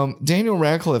 Daniel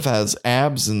Radcliffe has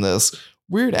abs in this.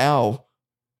 Weird Al,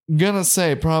 gonna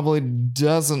say, probably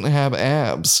doesn't have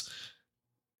abs.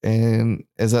 And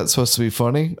is that supposed to be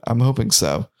funny? I'm hoping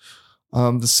so.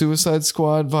 The Suicide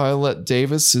Squad, Violet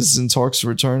Davis is in talks to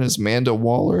return as Amanda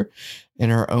Waller in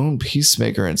her own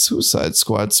Peacemaker and Suicide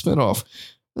Squad spinoff.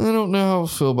 I don't know how I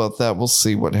feel about that. We'll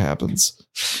see what happens.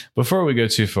 Before we go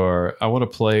too far, I want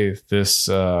to play this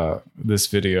this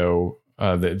video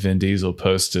that Vin Diesel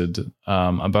posted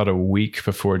about a week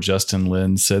before Justin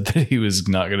Lin said that he was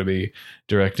not going to be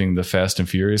directing the Fast and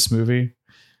Furious movie.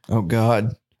 Oh,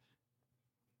 God.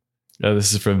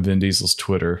 This is from Vin Diesel's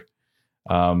Twitter.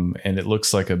 And it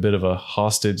looks like a bit of a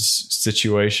hostage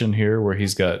situation here where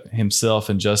he's got himself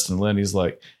and Justin Lin. He's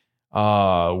like,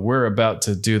 we're about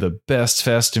to do the best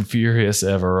Fast and Furious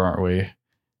ever, aren't we?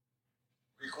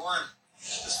 Week 1.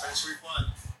 Dispense week 1.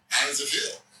 How does it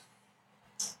feel?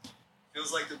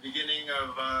 Feels like the beginning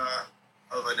of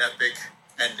an epic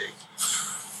ending.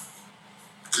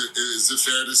 Is it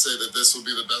fair to say that this will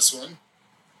be the best one?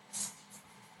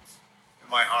 In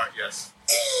my heart, yes.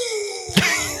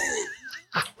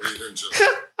 What do you think, Joe?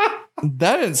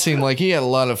 That didn't seem like he had a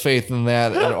lot of faith in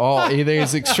that at all. Either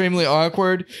he's extremely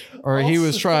awkward or he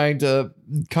was trying to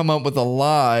come up with a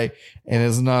lie and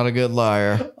is not a good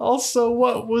liar. Also,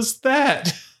 what was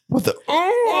that? What the?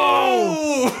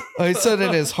 Oh! He said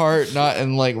in his heart, not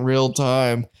in like real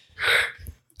time.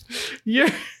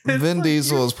 Vin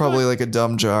Diesel is probably like a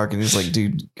dumb jock, and he's like,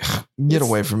 dude, get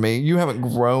away from me. You haven't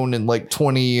grown in like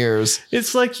 20 years.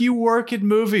 It's like you work in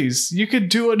movies. You could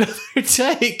do another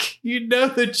take. You know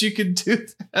that you can do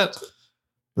that.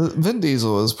 Vin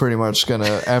Diesel is pretty much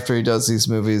gonna, after he does these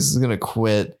movies, is gonna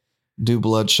quit, do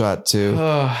Bloodshot 2,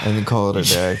 and then call it a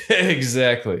day.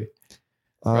 Exactly.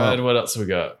 Right, what else we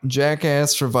got?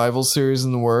 Jackass revival series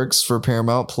in the works for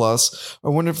Paramount Plus. I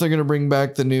wonder if they're going to bring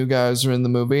back the new guys who are in the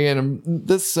movie. And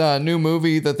this new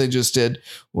movie that they just did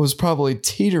was probably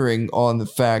teetering on the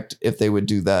fact if they would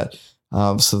do that.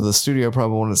 So the studio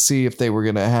probably wanted to see if they were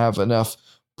going to have enough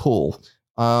pull.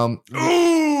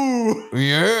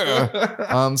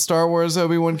 Yeah. Star Wars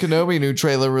Obi-Wan Kenobi new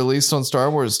trailer released on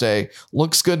Star Wars Day.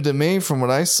 Looks good to me from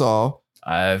what I saw.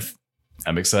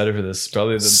 I'm excited for this.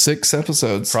 Probably 6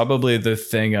 episodes. Probably the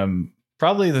thing I'm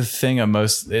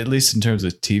most, at least in terms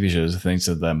of TV shows, the things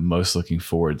that I'm most looking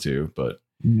forward to. But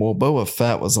Well, Boba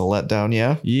Fett was a letdown,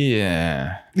 yeah?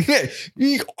 yeah.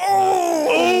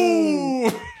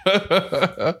 Oh!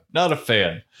 Not a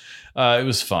fan. It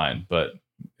was fine, but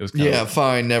It was kind Yeah, of,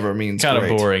 fine never means kind of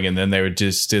great. boring. And then they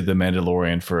just did the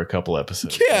Mandalorian for a couple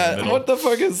episodes. in the Yeah, middle. what the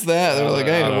fuck is that? They're like,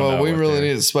 hey, I don't well, know we what really they're-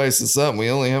 need to spice this up. We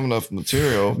only have enough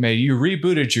material. Man, you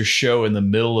rebooted your show in the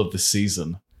middle of the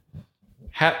season.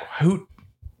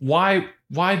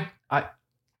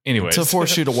 Anyways. To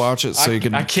force you to watch it so you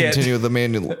can I can't. continue the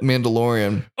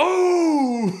Mandalorian.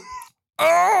 Oh!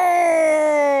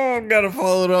 Oh, gotta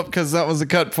follow it up because that was a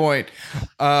cut point.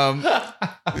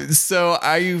 So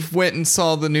I went and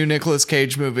saw the new Nicolas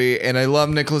Cage movie, and I love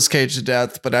Nicolas Cage to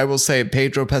death, but I will say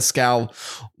Pedro Pascal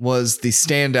was the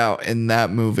standout in that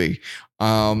movie.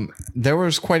 There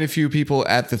was quite a few people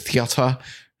at the theater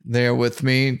there with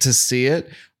me to see it.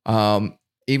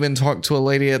 Even talked to a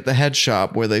lady at the head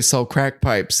shop where they sell crack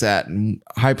pipes at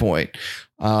High Point.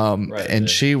 And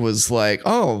she was like,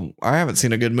 oh, I haven't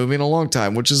seen a good movie in a long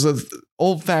time, which is a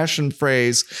old fashioned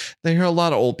phrase they hear a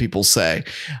lot of old people say.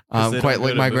 they Quite don't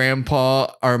like go my to grandpa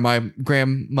or my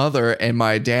grandmother and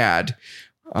my dad.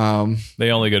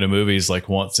 They only go to movies like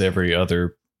once every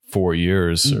other 4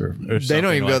 years or They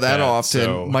don't even go that often.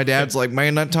 So- My dad's like,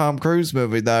 man, that Tom Cruise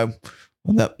movie though,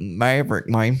 that Maverick,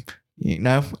 man, you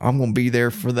know, I'm gonna be there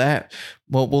for that.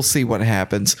 Well, we'll see what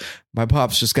happens. My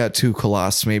pop's just got 2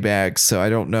 colostomy bags, so I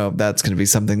don't know if that's gonna be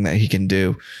something that he can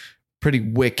do. Pretty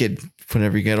wicked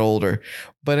whenever you get older.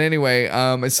 But anyway,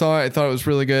 I saw it. I thought it was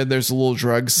really good. There's a little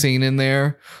drug scene in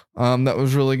there that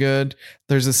was really good.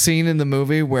 There's a scene in the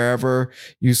movie wherever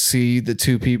you see the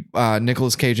two people,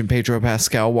 Nicolas Cage and Pedro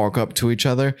Pascal, walk up to each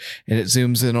other, and it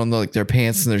zooms in on their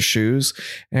pants and their shoes.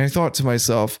 And I thought to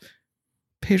myself,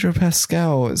 Pedro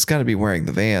Pascal has got to be wearing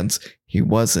the Vans. He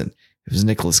wasn't. It was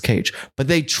Nicolas Cage. But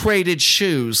they traded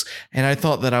shoes, and I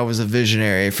thought that I was a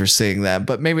visionary for seeing that.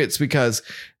 But maybe it's because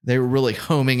they were really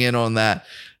homing in on that,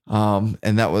 and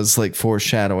that was like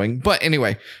foreshadowing. But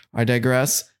anyway, I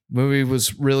digress. Movie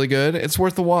was really good. It's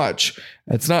worth a watch.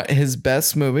 It's not his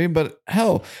best movie, but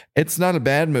hell, it's not a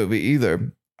bad movie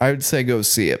either. I would say go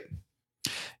see it.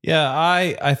 Yeah,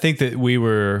 I think that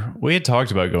we had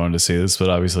talked about going to see this, but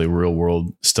obviously real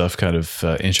world stuff kind of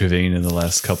intervened in the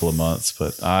last couple of months.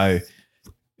 But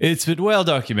it's been well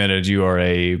documented you are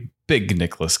a big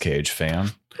Nicolas Cage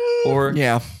fan, or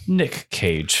Yeah. Nick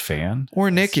Cage fan, Or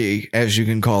Nicky, as you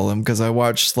can call him, because I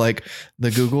watched like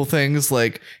the Google things.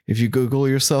 Like if you Google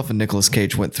yourself, and Nicolas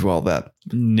Cage went through all that.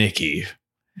 Nicky,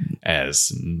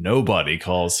 as nobody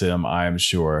calls him, I'm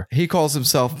sure. He calls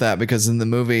himself that because in the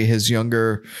movie, his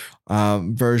younger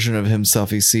version of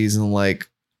himself, he sees in like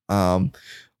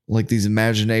these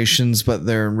imaginations, but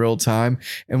they're in real time.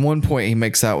 And one point, he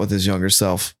makes out with his younger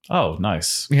self. Oh,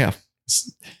 nice. Yeah.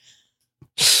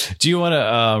 Do you want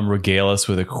to regale us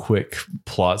with a quick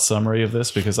plot summary of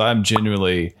this? Because I'm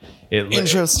genuinely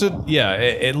Interested. Yeah,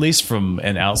 at least from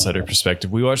an outsider perspective.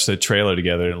 We watched the trailer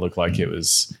together and it looked like it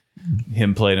was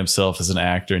him playing himself as an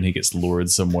actor, and he gets lured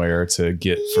somewhere to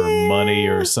get for money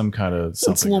or some kind of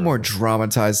something. It's a little more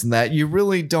dramatized than that. You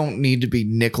really don't need to be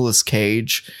Nicolas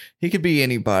Cage. He could be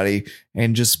anybody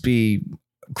and just be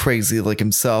crazy like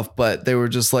himself, but they were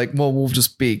just like, well, we'll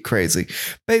just be crazy.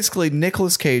 Basically,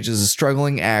 Nicolas Cage is a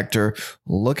struggling actor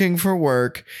looking for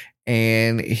work,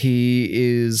 and he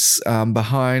is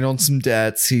behind on some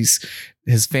debts.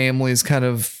 His family is kind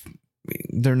of,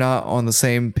 they're not on the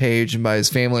same page, and by his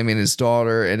family I mean his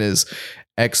daughter and his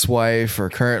ex-wife or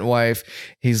current wife.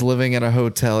 He's living in a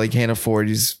hotel he can't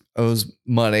afford. Owes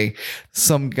money.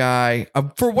 Some guy,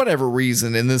 for whatever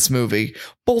reason in this movie,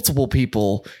 multiple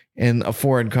people in a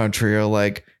foreign country are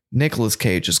like, Nicolas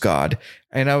Cage is God.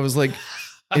 And I was like,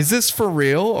 is this for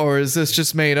real or is this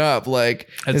just made up? Like,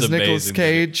 It's is Nicolas amazing that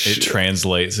Cage? It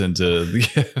translates into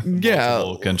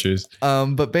multiple countries.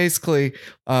 But basically,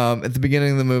 at the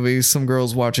beginning of the movie, some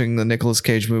girl's watching the Nicolas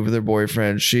Cage movie with her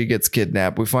boyfriend. She gets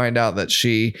kidnapped. We find out that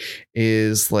she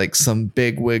is like some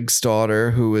bigwig's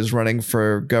daughter who is running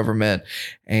for government,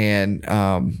 and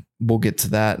we'll get to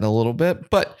that in a little bit.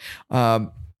 But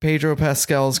Pedro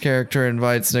Pascal's character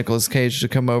invites Nicolas Cage to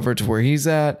come over to where he's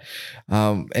at,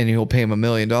 and he'll pay him $1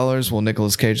 million. Well,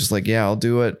 Nicolas Cage is like, yeah, I'll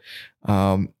do it.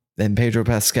 And Pedro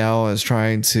Pascal is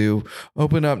trying to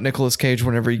open up Nicolas Cage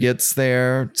whenever he gets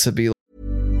there to be.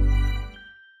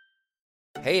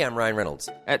 Hey, I'm Ryan Reynolds.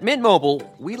 At Mint Mobile,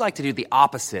 we like to do the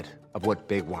opposite of what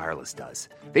Big Wireless does.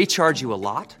 They charge you a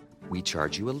lot, we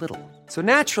charge you a little. So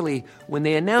naturally, when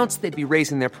they announced they'd be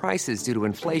raising their prices due to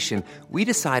inflation, we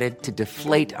decided to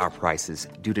deflate our prices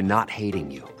due to not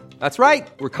hating you. That's right.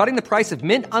 We're cutting the price of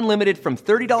Mint Unlimited from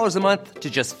 $30 a month to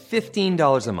just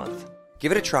 $15 a month.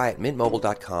 Give it a try at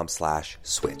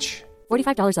mintmobile.com/switch.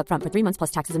 $45 up front for 3 months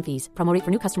plus taxes and fees. Promo rate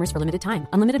for new customers for limited time.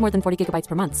 Unlimited more than 40 gigabytes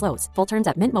per month slows. Full terms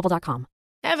at mintmobile.com.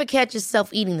 Ever catch yourself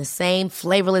eating the same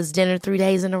flavorless dinner 3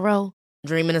 days in a row?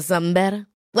 Dreaming of something better?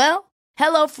 Well,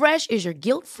 HelloFresh is your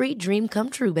guilt-free dream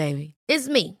come true, baby. It's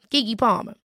me, Keke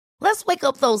Palmer. Let's wake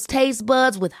up those taste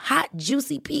buds with hot,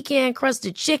 juicy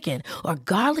pecan-crusted chicken or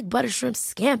garlic butter shrimp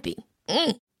scampi.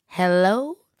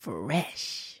 Hello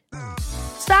Fresh.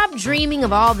 Stop dreaming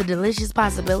of all the delicious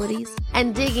possibilities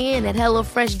and dig in at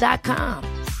HelloFresh.com.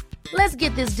 Let's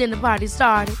get this dinner party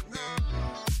started.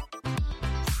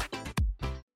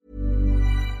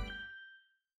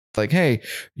 Like, hey,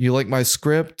 you like my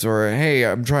script? Or, hey,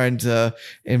 I'm trying to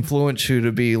influence you to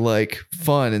be like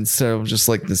fun instead of just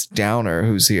like this downer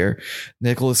who's here.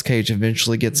 Nicolas Cage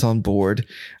eventually gets on board,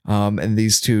 and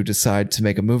these two decide to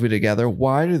make a movie together.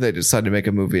 Why do they decide to make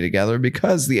a movie together?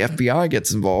 Because the FBI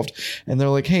gets involved and they're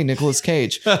like, hey, Nicolas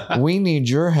Cage, we need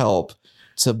your help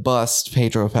to bust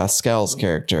Pedro Pascal's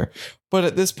character. But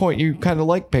at this point, you kind of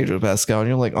like Pedro Pascal and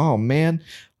you're like, oh man,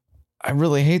 I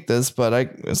really hate this, but I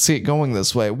see it going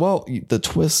this way. Well, the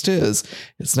twist is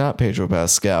it's not Pedro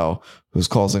Pascal who's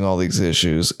causing all these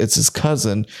issues. It's his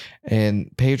cousin, and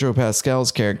Pedro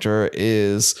Pascal's character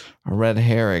is a red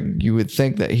herring. You would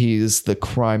think that he's the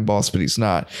crime boss, but he's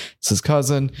not. It's his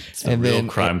cousin. It's a real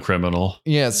crime criminal.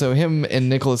 Yeah, so him and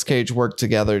Nicolas Cage work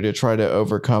together to try to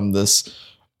overcome this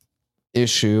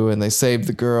issue, and they save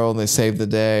the girl, and they save the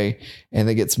day, and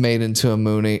it gets made into a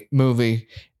movie.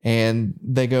 And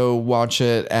they go watch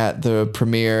it at the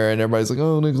premiere, and everybody's like,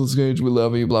 oh, Nicolas Cage, we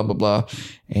love you, blah, blah, blah.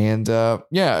 And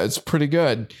yeah, it's pretty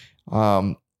good.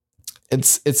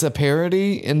 It's a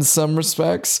parody in some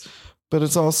respects, but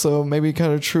it's also maybe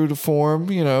kind of true to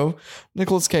form. You know,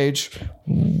 Nicolas Cage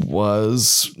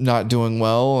was not doing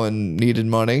well and needed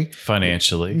money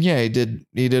Financially. Yeah, he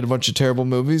did a bunch of terrible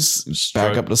movies,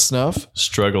 back up to snuff.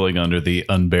 Struggling under the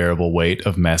unbearable weight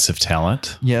of massive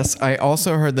talent. Yes, I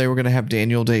also heard they were going to have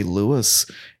Daniel Day-Lewis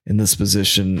in this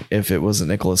position if it wasn't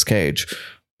Nicolas Cage.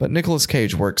 But Nicolas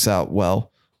Cage works out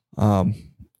well.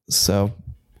 So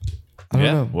I don't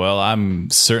know. Well, I'm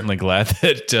certainly glad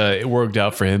that it worked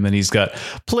out for him, and he's got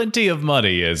plenty of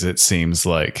money, as it seems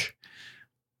like,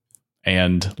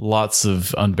 and lots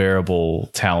of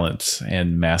unbearable talent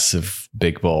and massive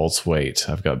big balls. Wait,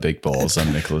 I've got big balls.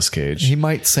 I'm Nicolas Cage. He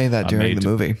might say that during the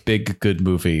movie. Big, good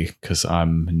movie because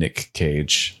I'm Nick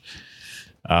Cage.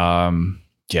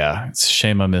 Yeah, it's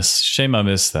shame I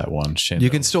miss that one. Shame you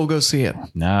can still go see it.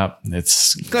 Nah,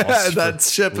 it's that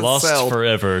ship is lost sailed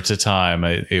forever to time.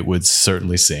 It would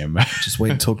certainly seem. Just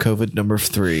wait until COVID number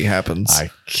 3 happens.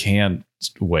 I can't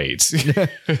wait.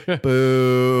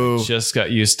 Boo. Just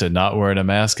got used to not wearing a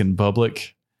mask in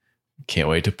public. Can't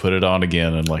wait to put it on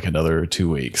again in like another 2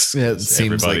 weeks. Yeah, it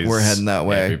seems like we're heading that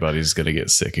way. Everybody's gonna get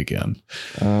sick again.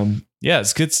 Yeah,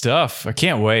 it's good stuff. I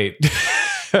can't wait.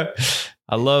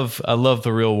 I love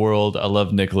the real world. I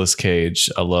love Nicolas Cage.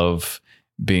 I love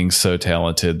being so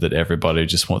talented that everybody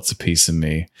just wants a piece of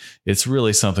me. It's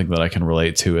really something that I can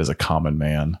relate to as a common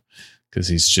man, because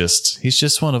he's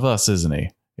just one of us, isn't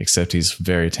he? Except he's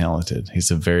very talented.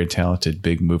 He's a very talented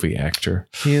big movie actor.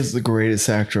 He is the greatest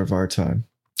actor of our time.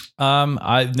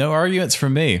 No arguments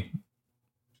from me.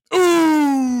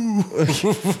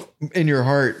 In your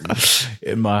heart.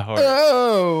 In my heart.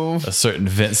 Oh. A certain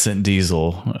Vincent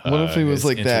Diesel. What if he was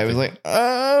like that? He was like,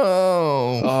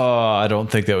 oh. Oh, I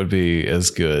don't think that would be as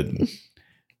good.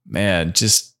 Man,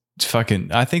 just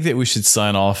fucking, I think that we should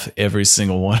sign off every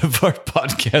single one of our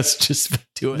podcasts just by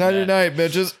doing Nighty night,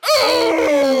 bitches.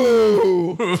 Oh!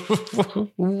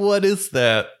 What is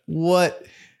that? What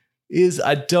is,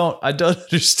 I don't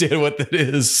understand what that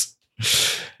is.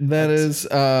 That is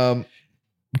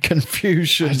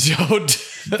confusion. I don't.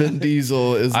 Vin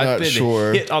Diesel is I've not been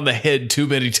sure. hit on the head too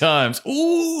many times.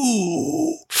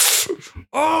 Ooh.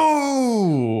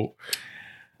 Oh.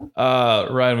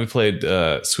 Ryan, we played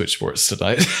Switch Sports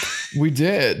tonight. We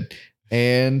did.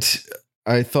 And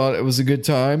I thought it was a good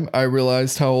time. I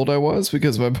realized how old I was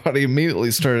because my body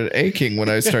immediately started aching when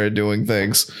I started doing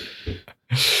things.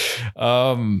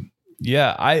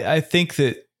 Yeah, I think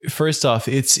that first off,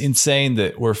 it's insane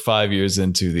that we're 5 years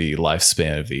into the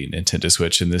lifespan of the Nintendo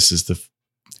Switch, and this is the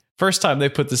first time they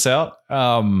put this out.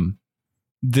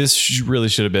 This really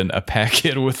should have been a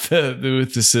packet with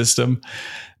the system,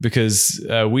 because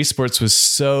Wii Sports was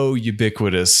so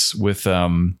ubiquitous with.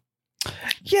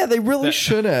 Yeah, they really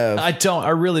should have. I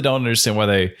really don't understand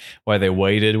why they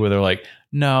waited. Where they're like,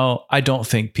 no, I don't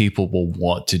think people will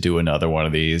want to do another one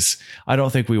of these. I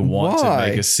don't think we want to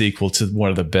make a sequel to one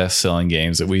of the best-selling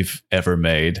games that we've ever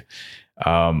made.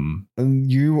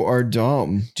 You are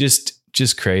dumb.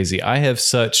 Just crazy. I have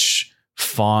such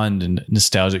fond and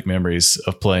nostalgic memories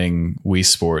of playing Wii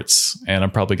Sports, and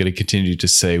I'm probably going to continue to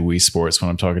say Wii Sports when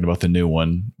I'm talking about the new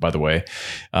one, by the way.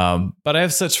 But I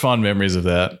have such fond memories of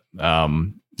that.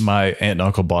 My aunt and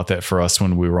uncle bought that for us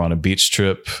when we were on a beach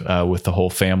trip with the whole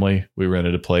family. We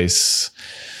rented a place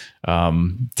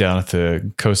down at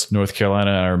the coast of North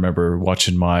Carolina. I remember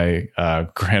watching my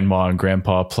grandma and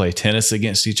grandpa play tennis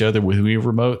against each other with Wii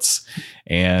remotes,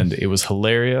 and it was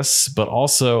hilarious. But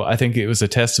also, I think it was a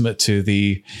testament to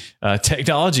the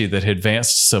technology that had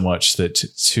advanced so much that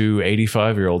two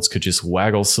 85-year-olds could just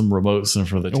waggle some remotes in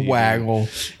front of the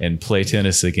TV and play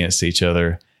tennis against each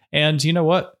other. And you know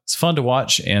what? It's fun to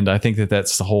watch, and I think that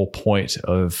that's the whole point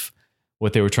of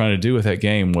what they were trying to do with that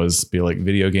game, was be like,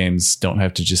 video games don't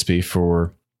have to just be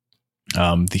for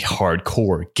the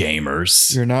hardcore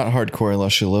gamers. You're not hardcore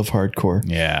unless you live hardcore.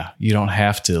 Yeah. You don't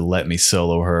have to let me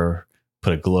solo her,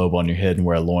 put a globe on your head and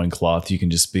wear a loincloth. You can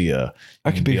just be an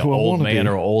old man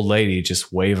or old lady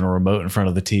just waving a remote in front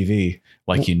of the TV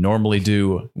like you normally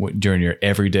do during your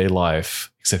everyday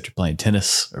life, except you're playing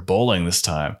tennis or bowling this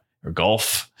time, or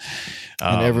golf.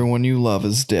 And everyone you love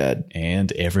is dead.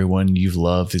 And everyone you've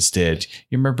loved is dead.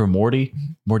 You remember Morty?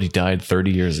 Morty died 30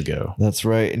 years ago. That's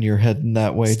right. And you're heading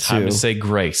that way it's time too. To say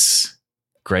Grace.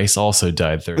 Grace also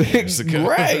died 30 years ago.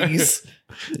 Grace?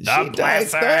 She died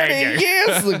 30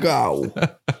 years ago.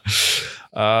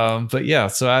 But yeah,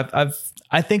 so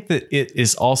I think that it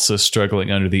is also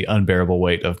struggling under the unbearable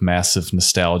weight of massive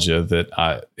nostalgia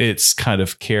that it's kind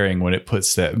of carrying when it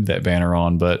puts that banner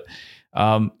on. But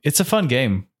it's a fun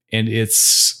game, and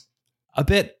it's a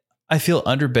bit, I feel,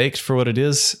 underbaked for what it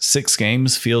is. 6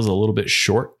 games feels a little bit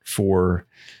short for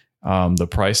the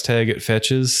price tag it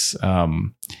fetches.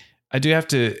 I do have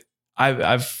to,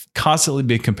 I've constantly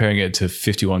been comparing it to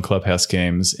 51 Clubhouse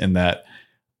Games, in that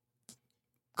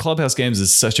Clubhouse Games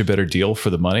is such a better deal for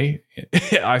the money,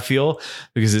 I feel,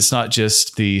 because it's not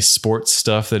just the sports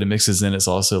stuff that it mixes in. It's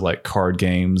also like card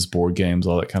games, board games,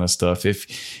 all that kind of stuff.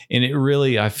 And it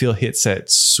really, I feel, hits that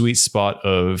sweet spot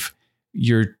of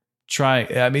you're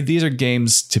trying. I mean, these are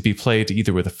games to be played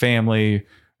either with a family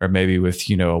or maybe with,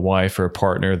 a wife or a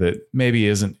partner that maybe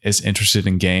isn't as interested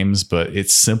in games, but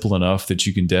it's simple enough that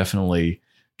you can definitely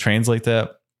translate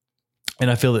that.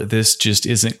 And I feel that this just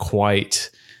isn't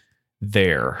quite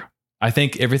there. I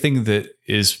think everything that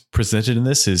is presented in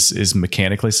this is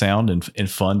mechanically sound and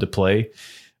fun to play.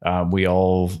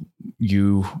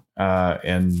 You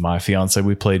and my fiance,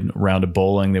 we played a round of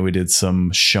bowling. Then we did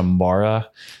some Shambara,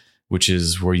 which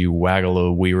is where you waggle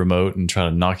a Wii remote and try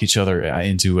to knock each other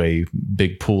into a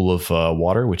big pool of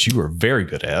water, which you were very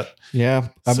good at. Yeah,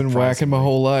 I've been whacking my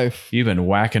whole life. You've been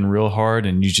whacking real hard,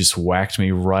 and you just whacked me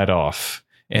right off.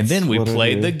 And then we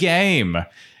played the game.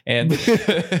 And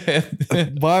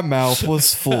my mouth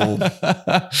was full.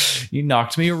 You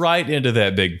knocked me right into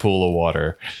that big pool of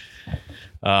water.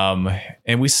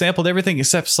 And we sampled everything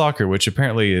except soccer, which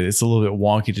apparently it's a little bit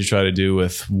wonky to try to do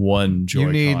with one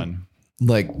Joy-Con. You need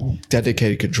like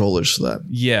dedicated controllers for that.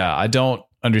 Yeah, I don't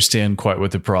understand quite what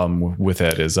the problem with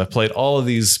that is. I played all of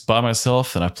these by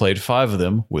myself, and I played 5 of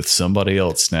them with somebody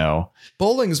else now.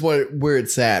 Bowling's where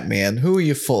it's at, man. Who are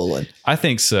you fooling? I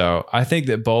think so. I think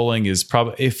that bowling is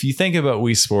probably, if you think about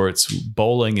Wii Sports,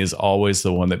 bowling is always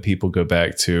the one that people go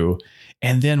back to.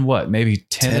 And then what? Maybe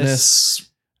tennis.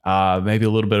 Maybe a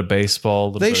little bit of baseball.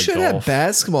 They should have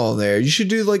basketball there. You should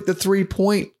do like the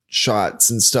 3-point shots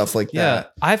and stuff like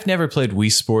that. I've never played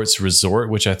Wii Sports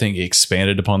Resort, which I think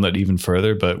expanded upon that even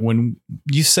further. But when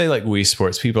you say like Wii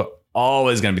Sports, people are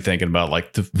always going to be thinking about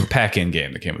like the pack-in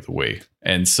game that came with the Wii.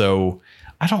 And so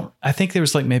I think there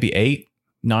was like maybe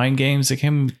 8-9 games that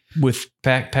came with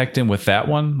packed in with that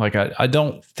one. Like I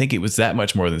don't think it was that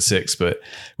much more than 6, but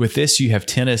with this you have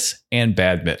tennis and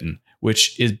badminton,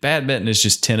 which is badminton is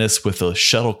just tennis with a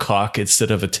shuttlecock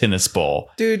instead of a tennis ball.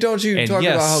 Dude, don't you talk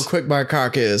about how quick my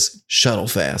cock is. Shuttle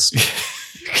fast.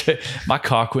 My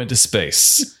cock went to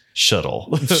space.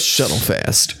 Shuttle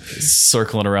fast.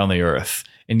 Circling around the earth.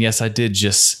 And yes, I did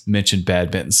just mention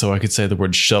badminton, so I could say the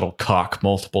word shuttlecock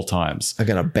multiple times. I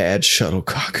got a bad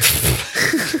shuttlecock.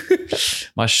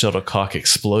 My shuttlecock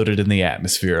exploded in the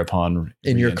atmosphere upon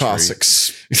in your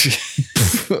Cossacks.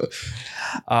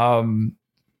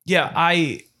 Yeah,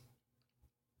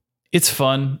 it's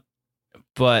fun,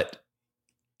 but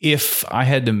if I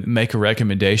had to make a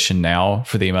recommendation now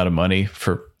for the amount of money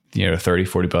for,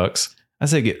 $30-40, I'd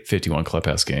say get 51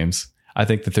 Clubhouse Games. I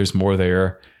think that there's more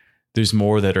there. There's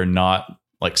more that are not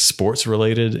like sports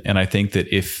related. And I think that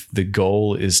if the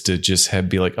goal is to just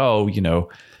be like, oh,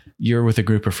 you're with a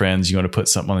group of friends, you want to put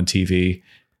something on the TV,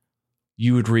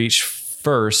 you would reach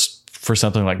first for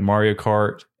something like Mario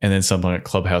Kart and then something like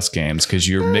Clubhouse Games, because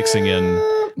you're mixing in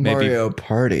maybe Mario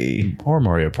Party. or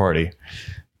Mario Party.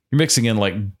 You're mixing in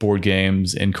like board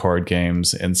games and card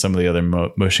games and some of the other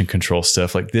motion control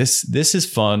stuff. Like this is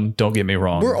fun. Don't get me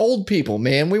wrong. We're old people,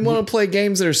 man. We want to play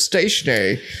games that are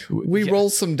stationary. We roll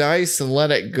some dice and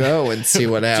let it go and see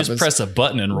what happens. Just press a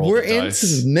button and roll We're the dice.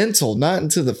 into the mental, not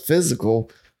into the physical.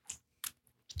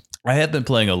 I have been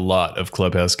playing a lot of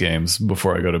Clubhouse Games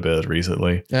before I go to bed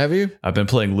recently. Have you? I've been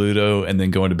playing Ludo and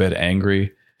then going to bed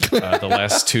angry the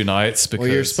last 2 nights because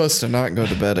Well, you're supposed to not go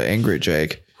to bed angry,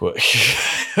 Jake.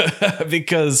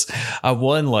 because I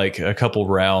won like a couple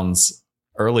rounds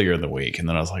earlier in the week, and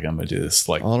then I was like, I'm gonna do this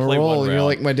like On a play one roll, you're round.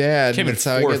 like my dad. Came in That's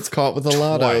how he fourth gets caught with the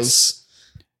lottos. twice.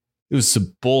 It was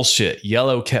some bullshit.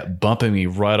 Yellow kept bumping me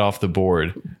right off the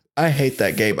board. I hate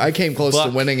that game. I came close to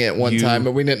Fuck winning it one you. time,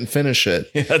 but we didn't finish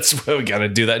it. That's why we gotta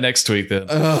do that next week then.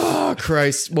 Oh,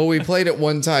 Christ. Well, we played it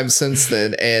one time since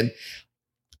then, and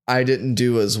I didn't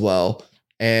do as well.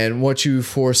 And what you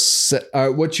said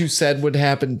would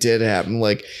happen did happen.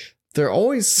 Like, they're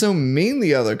always so mean,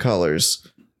 the other colors.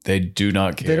 They do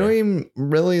not care. They don't even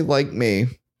really like me.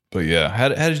 But yeah, how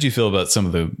did you feel about some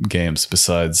of the games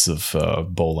besides of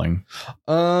bowling?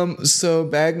 So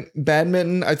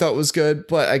badminton I thought was good,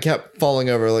 but I kept falling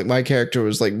over. Like, my character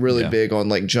was like really Yeah. big on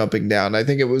like jumping down. I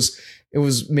think it was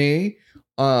me,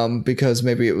 because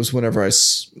maybe it was whenever I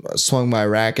swung my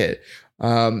racket.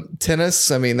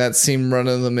 Tennis, I mean, that seemed run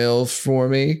of the mill for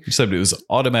me. Except it was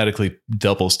automatically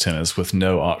doubles tennis with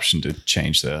no option to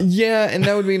change that. Yeah, and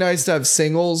that would be nice to have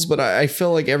singles, but I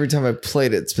feel like every time I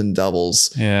played it, it's been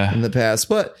doubles Yeah. in the past.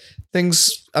 But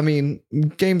games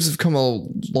have come a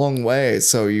long way,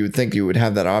 so you would think you would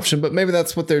have that option, but maybe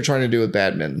that's what they're trying to do with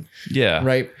badminton, Yeah.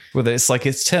 right? Well, it's like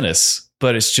it's tennis,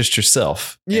 but it's just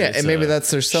yourself. Yeah, it's and maybe a that's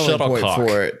their selling point shuttlecock.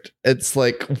 for it. It's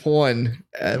like one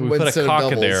We put a instead of cock in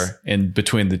doubles. there in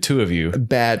between the two of you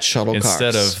Bad shuttlecocks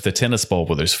instead of the tennis ball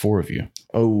where there's 4 of you.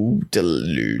 oh,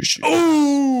 delicious.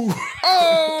 Oh!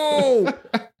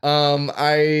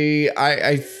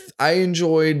 I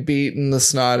enjoyed beating the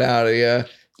snot out of you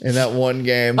in that one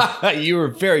game. You were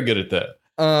very good at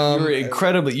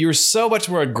that. You were so much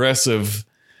more aggressive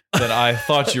than I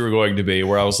thought you were going to be,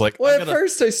 where I was like, Well, I'm at gonna-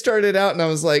 first I started out and I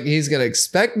was like, he's going to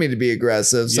expect me to be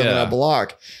aggressive, so I'm Yeah. going to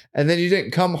block. And then you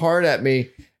didn't come hard at me.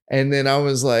 And then I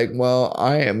was like, well,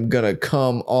 I am going to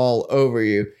come all over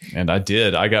you. and I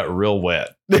did. I got real wet.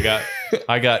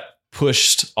 I got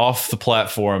pushed off the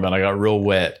platform and I got real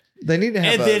wet. They need to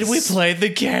have And then we played the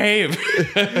game.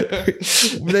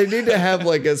 They need to have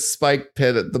like a spike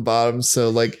pit at the bottom. So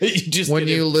like You just when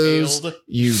get you lose, impaled.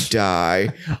 you die.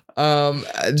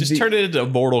 Just turn it into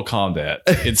Mortal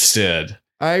Kombat instead.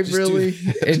 I Just really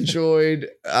enjoyed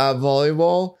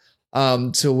volleyball,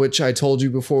 to which I told you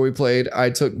before we played,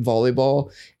 I took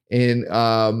volleyball in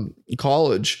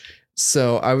college.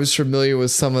 So I was familiar with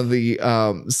some of the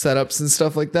setups and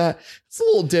stuff like that. It's a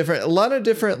little different. A lot of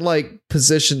different like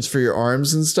positions for your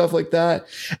arms and stuff like that.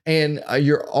 And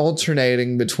you're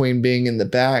alternating between being in the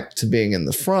back to being in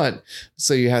the front.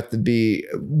 So you have to be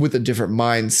with a different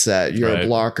mindset. You're Right. a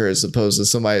blocker as opposed to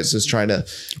somebody that's just trying to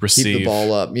Receive. keep the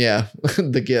ball up. Yeah,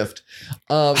 the gift.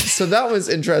 So that was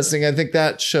interesting. I think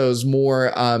that shows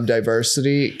more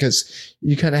diversity because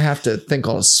you kind of have to think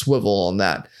on a swivel on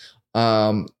that.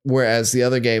 Whereas the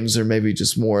other games are maybe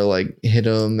just more like hit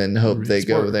them and hope they It's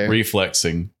go more there.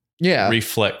 Reflexing. Yeah.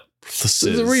 Reflexes.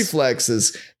 The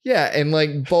reflexes. Yeah. And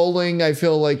like bowling, I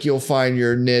feel like you'll find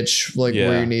your niche, like Yeah.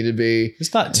 where you need to be.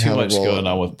 There's not too How to much roll going it.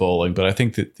 on with bowling, but I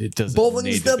think that it doesn't. Bowling's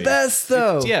need to the be. best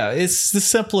though. Yeah, it's the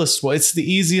simplest one. It's the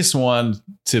easiest one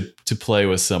to play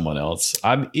with someone else.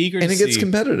 I'm eager And to it gets see.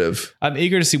 competitive. I'm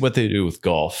eager to see what they do with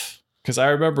golf, because I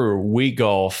remember Wii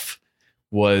Golf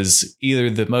was either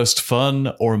the most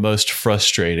fun or most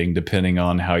frustrating, depending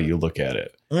on how you look at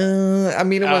it. I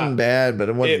mean, it wasn't bad, but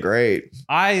it wasn't great.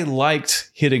 I liked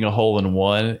hitting a hole in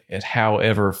one, and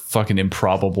however fucking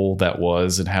improbable that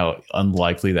was, and how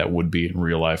unlikely that would be in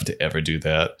real life to ever do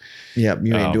that. Yep.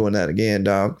 You ain't doing that again,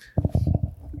 dog.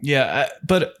 Yeah,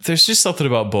 but there's just something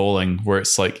about bowling where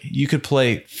it's like you could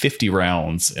play 50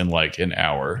 rounds in like an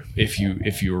hour if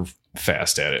you were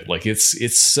fast at it. Like it's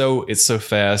so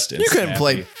fast. You couldn't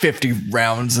play 50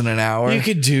 rounds in an hour. You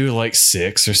could do like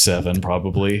 6 or 7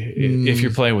 probably if you're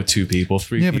playing with 2 people,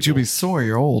 3 people. Yeah, but you'd be sore.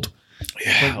 You're old.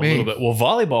 Yeah, like a me. little bit. Well,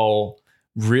 volleyball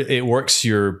it works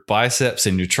your biceps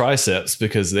and your triceps,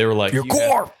 because they were like Your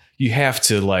core. You have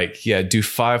to do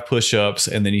 5 push-ups,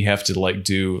 and then you have to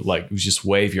do just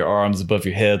wave your arms above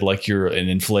your head like you're an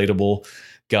inflatable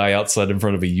guy outside in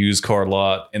front of a used car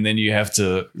lot, and then you have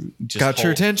to just Got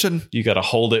your attention. You got to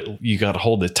hold it. You got to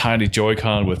hold the tiny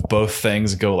Joy-Con with both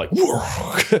things and go like,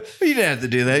 whoa. You didn't have to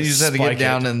do that. You just had to Spike get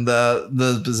down it. in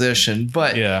the position.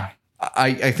 But Yeah.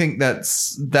 I think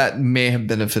that may have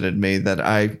benefited me that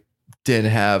I did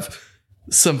have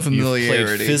some You've played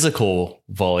familiarity. physical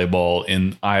volleyball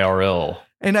in IRL.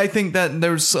 And I think that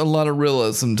there's a lot of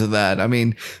realism to that. I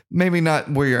mean, maybe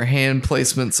not where your hand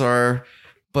placements are,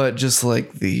 but just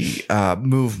like the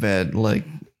movement, like.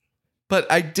 But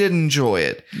I did enjoy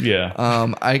it. Yeah.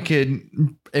 I could,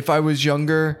 if I was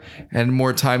younger and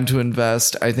more time to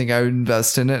invest, I think I would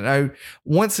invest in it. And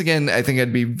once again, I think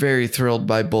I'd be very thrilled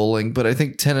by bowling, but I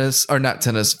think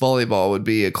volleyball would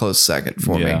be a close second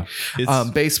for Yeah. me. It's-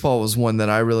 Baseball was one that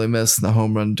I really missed. The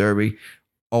home run derby.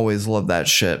 Always loved that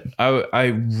shit. I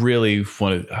really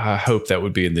I hope that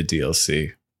would be in the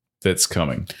DLC that's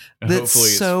coming. And That's hopefully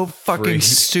it's so free. fucking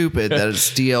stupid that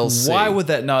it's DLC. Why would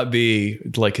that not be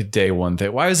like a day one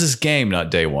thing? Why is this game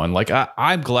not day one? Like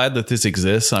I'm glad that this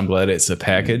exists. I'm glad it's a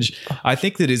package. I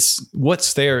think that it's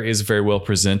what's there is very well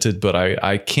presented, but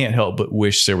I can't help but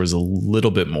wish there was a little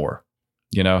bit more.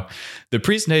 You know, the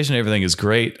presentation and everything is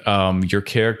great. Your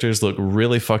characters look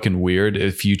really fucking weird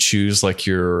if you choose like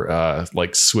your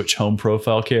like Switch home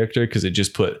profile character, because it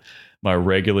just put my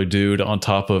regular dude on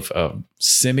top of a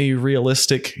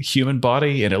semi-realistic human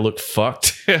body and it looked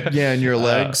fucked. Yeah, and your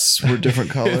legs were different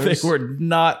colors. They were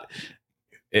not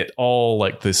at all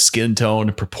like the skin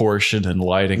tone, proportion, and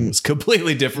lighting was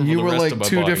completely different. You from the were rest like of my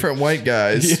two body. different white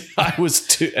guys. Yeah, I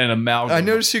was an amalgam. I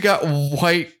noticed you got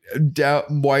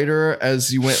whiter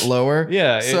as you went lower.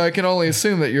 Yeah, So I can only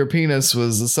assume that your penis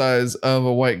was the size of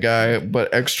a white guy,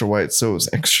 but extra white, so it was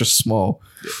extra small.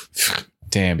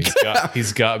 Damn,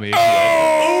 he's got me again.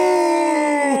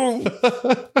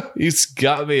 He's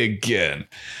got me again.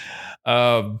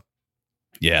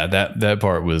 Yeah, that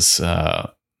part was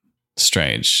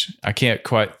strange. I can't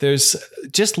quite. There's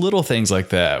just little things like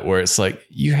that where it's like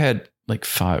you had like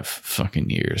 5 fucking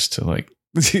years to like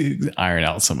iron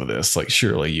out some of this. Like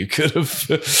surely you could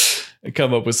have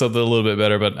come up with something a little bit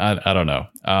better, but I don't know.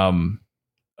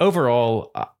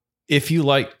 Overall, if you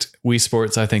liked Wii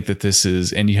Sports, I think that this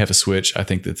is, and you have a Switch, I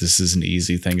think that this is an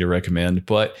easy thing to recommend.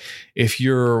 But if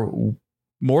you're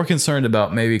more concerned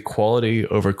about maybe quality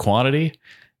over quantity,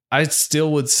 I would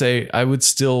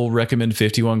still recommend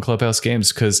 51 Clubhouse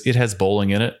Games because it has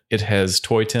bowling in it. It has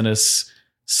toy tennis,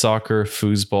 soccer,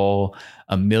 foosball,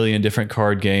 a million different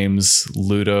card games,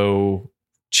 Ludo,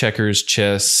 checkers,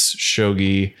 chess,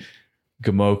 shogi,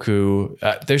 Gamoku.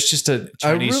 There's just a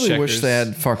Chinese I really wish checkers. they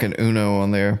had fucking Uno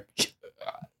on there.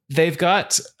 They've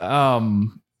got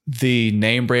the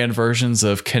name brand versions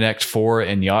of Connect 4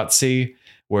 and Yahtzee,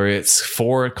 where it's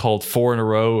 4 called 4 in a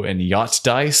row and Yacht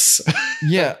Dice.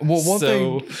 Yeah, well, one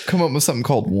So- thing, come up with something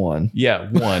called one. Yeah,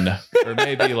 1. Or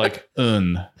maybe like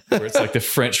Un, where it's like the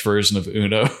French version of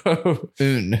Uno.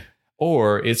 Un.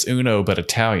 Or it's Uno, but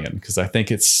Italian, because I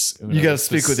think it's Uno. You got to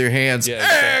speak with your hands. Yeah,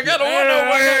 Hey, I got a one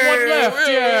over I got one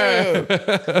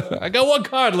left. Yeah. I got 1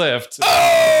 card left.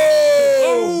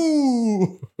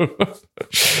 Oh!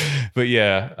 But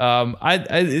yeah,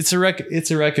 it's a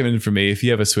recommend for me. If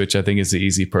you have a Switch, I think it's an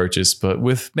easy purchase, but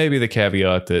with maybe the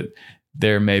caveat that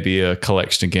there may be a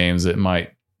collection of games that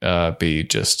might be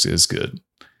just as good.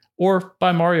 Or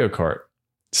buy Mario Kart,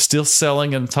 still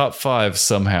selling in the top 5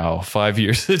 somehow 5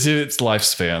 years into its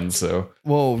lifespan. So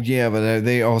Well, yeah, but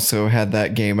they also had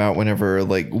that game out whenever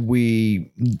like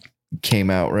we came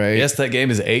out, right? yes, that game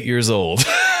is 8 years old.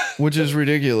 Which is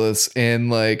ridiculous.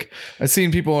 And like I've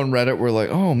seen people on Reddit were like,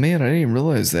 oh man, I didn't even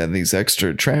realize they had these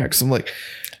extra tracks. I'm like,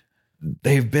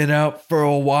 they've been out for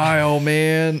a while,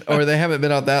 man. Or they haven't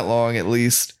been out that long at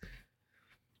least.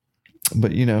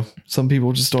 But you know, some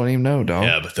people just don't even know, dog.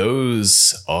 Yeah, but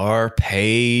those are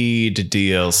paid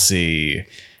DLC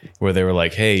where they were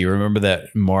like, hey, you remember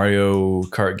that Mario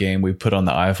Kart game we put on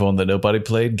the iPhone that nobody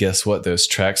played? Guess what? Those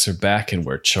tracks are back and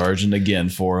we're charging again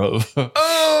for them.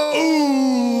 Oh!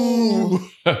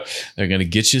 They're going to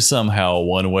get you somehow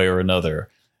one way or another.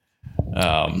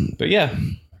 But yeah,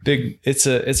 it's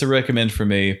a recommend for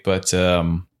me, but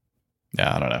yeah,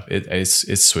 I don't know.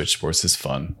 It's Switch Sports is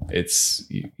fun. It's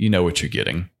you know what you're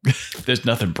getting. There's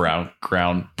nothing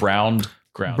groundbreaking.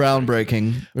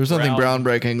 There's nothing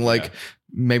groundbreaking like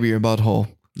maybe your butthole.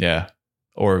 Yeah,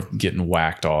 or getting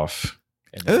whacked off.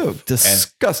 Oh,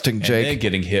 disgusting, And Jake. then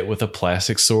getting hit with a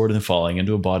plastic sword and falling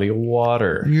into a body of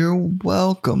water. You're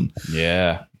welcome.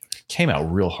 Yeah, came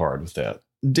out real hard with that.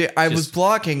 I was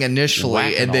blocking initially,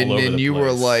 whacking and then all over the you were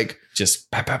place. like, just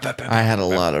I had a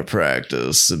lot of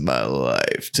practice in my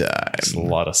lifetime. It's a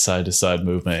lot of side to side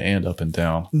movement and up and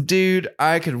down. Dude,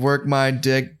 I could work my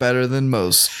dick better than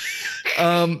most.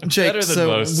 Jake, Better than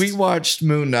most. we watched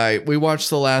Moon Knight. We watched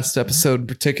the last episode in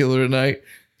particular tonight.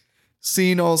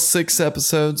 Seen all 6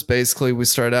 episodes. Basically, we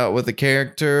start out with a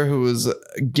character who was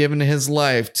given his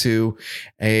life to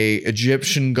a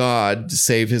Egyptian god to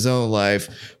save his own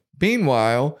life.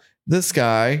 Meanwhile, this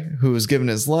guy who was given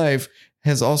his life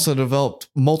has also developed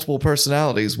multiple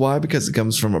personalities. Why? Because it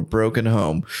comes from a broken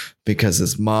home. Because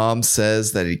his mom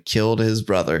says that he killed his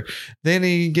brother. Then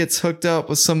he gets hooked up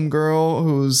with some girl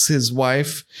who's his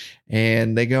wife,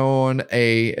 and they go on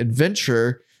a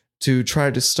adventure to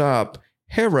try to stop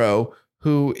Harrow,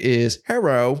 who is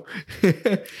Harrow.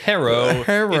 Harrow. It's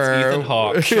Ethan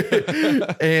Hawke.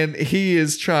 And he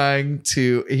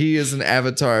is an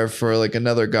avatar for like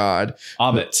another god.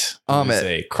 Amit. Amit. Is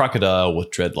a crocodile with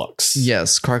dreadlocks.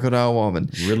 Yes, crocodile woman.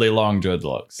 Really long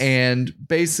dreadlocks. And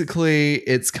basically,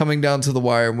 it's coming down to the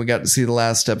wire, and we got to see the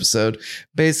last episode.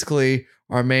 Basically,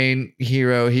 our main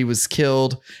hero, he was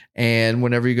killed, and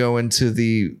whenever you go into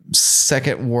the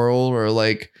second world, or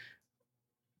like,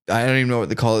 I don't even know what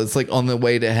they call it. It's like on the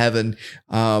way to heaven.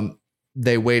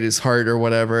 They weighed his heart or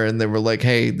whatever, and they were like,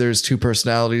 "Hey, there's 2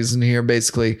 personalities in here.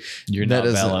 Basically, You're not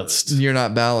balanced. You're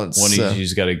not balanced. One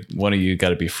of you got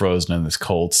to be frozen in this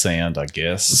cold sand, I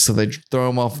guess." So they throw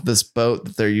him off this boat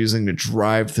that they're using to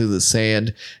drive through the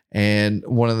sand, and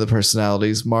one of the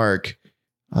personalities, Mark,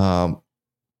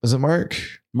 is it Mark?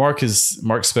 Mark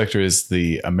Spector is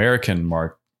the American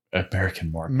Mark.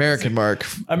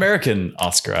 American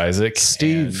Oscar Isaac.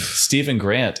 Stephen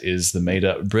Grant is the made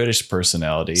up British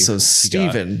personality. So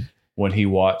Stephen, when he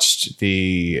watched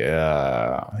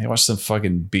some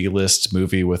fucking B-list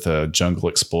movie with a jungle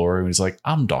explorer, and he's like,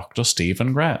 "I'm Dr.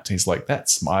 Stephen Grant." He's like,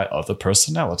 "That's my other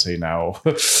personality now."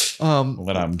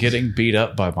 When I'm getting beat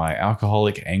up by my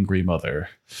alcoholic angry mother,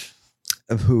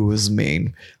 who was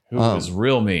mean, who was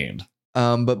real mean.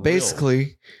 But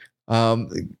basically,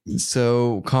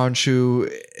 so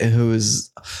Khonshu, who is,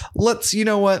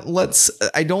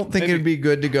 I don't think it'd be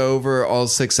good to go over all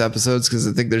 6 episodes, because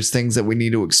I think there's things that we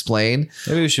need to explain.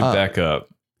 Maybe we should back up.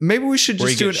 Maybe we should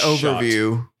just do an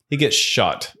overview. He gets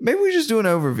shot. Maybe we just do an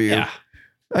overview. Yeah.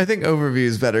 I think overview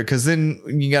is better, because then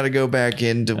you got to go back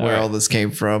into where all this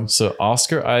came from. So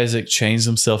Oscar Isaac chains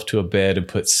himself to a bed and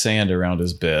puts sand around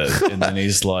his bed. And then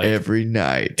he's like... Every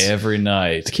night.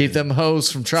 To keep them hoes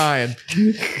from trying.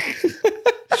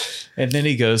 And then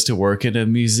he goes to work in a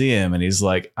museum, and he's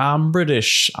like, I'm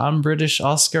British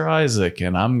Oscar Isaac,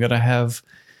 and I'm going to have...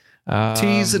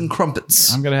 teas and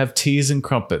crumpets. I'm going to have teas and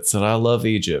crumpets, and I love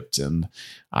Egypt, and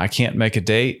I can't make a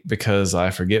date because I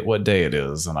forget what day it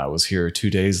is, and I was here 2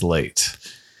 days late.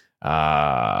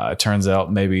 It turns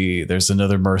out maybe there's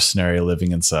another mercenary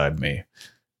living inside me.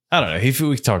 I don't know.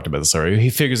 We talked about this already. He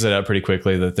figures it out pretty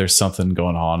quickly that there's something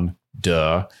going on.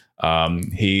 Duh.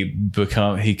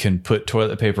 He can put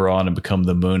toilet paper on and become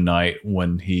the Moon Knight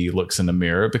when he looks in the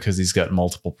mirror, because he's got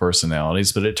multiple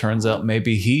personalities. But it turns out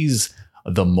maybe he's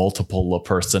the multiple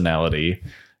personality,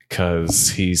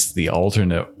 because he's the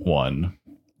alternate one.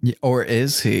 Or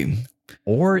is he?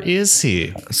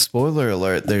 Spoiler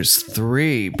alert, there's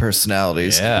 3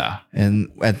 personalities. Yeah.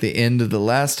 And at the end of the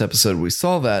last episode, we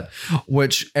saw that,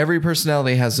 which every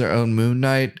personality has their own Moon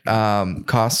Knight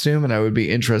costume. And I would be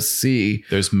interested to see.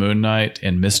 There's Moon Knight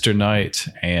and Mr. Knight.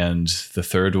 And the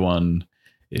third one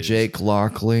is Jake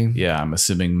Lockley. Yeah, I'm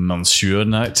assuming Monsieur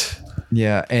Knight.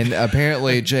 Yeah. And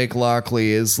apparently Jake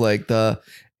Lockley is like the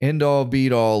end all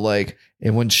beat all, like,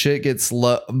 and when shit gets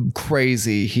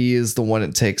crazy, he is the one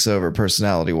that takes over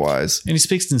personality wise. And he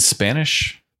speaks in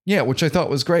Spanish. Yeah, which I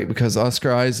thought was great, because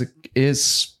Oscar Isaac is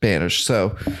Spanish.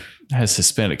 So has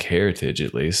Hispanic heritage,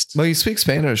 at least. Well, he speaks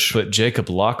Spanish. But Jacob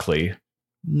Lockley,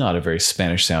 not a very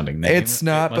Spanish sounding name. It's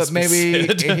not, but maybe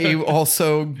he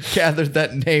also gathered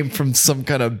that name from some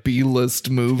kind of B-list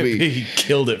movie. He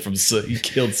killed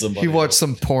somebody. He watched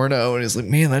some porno and he's like,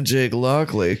 man, that Jake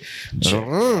Lockley.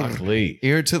 Lockley.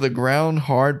 Ear to the ground,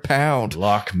 hard pound.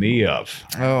 Lock me up.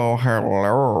 Oh,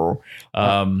 hello.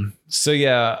 So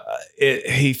yeah,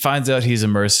 he finds out he's a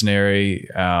mercenary.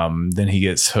 Then he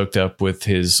gets hooked up with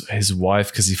his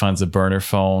wife, because he finds a burner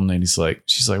phone, and she's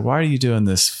like, why are you doing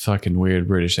this fucking weird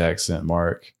British accent,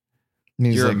 Mark? And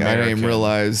he's You're like, American. I didn't even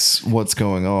realize what's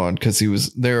going on, because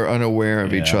they're unaware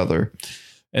of each other.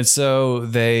 And so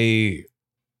they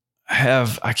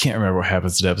I can't remember what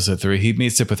happens in episode 3. He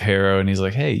meets up with Harrow, and he's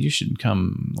like, hey, you should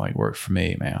come like work for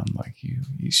me, man. Like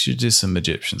you should do some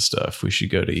Egyptian stuff. We should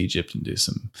go to Egypt and do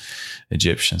some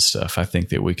Egyptian stuff. I think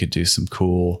that we could do some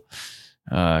cool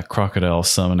crocodile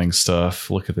summoning stuff.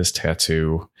 Look at this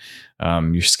tattoo.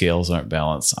 Your scales aren't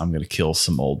balanced. I'm going to kill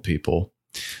some old people.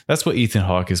 That's what Ethan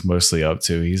Hawke is mostly up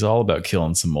to. He's all about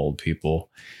killing some old people.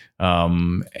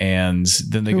 And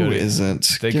then they go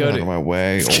out of my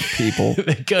way, old people.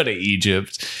 They go to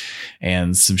Egypt,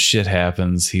 and some shit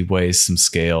happens. He weighs some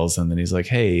scales, and then he's like,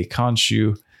 "Hey,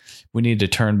 Khonshu, we need to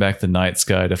turn back the night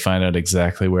sky to find out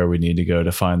exactly where we need to go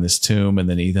to find this tomb." And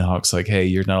then Ethan Hawke's like, "Hey,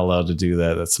 you're not allowed to do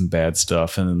that. That's some bad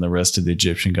stuff." And then the rest of the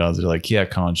Egyptian gods are like, "Yeah,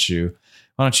 Khonshu,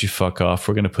 why don't you fuck off?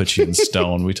 We're going to put you in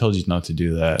stone. We told you not to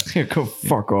do that." Yeah, go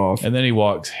fuck off. And then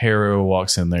Hera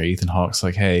walks in there. Ethan Hawke's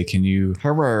like, "Hey, can you...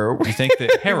 Hera. You think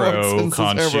that Hera, Since it's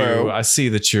Khonshu, Hera. I see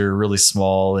that you're really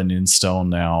small and in stone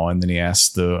now." And then he asks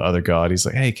the other god, he's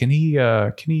like, "Hey, can he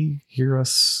hear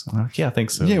us?" I'm like, "Yeah, I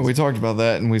think so." Yeah, we talked about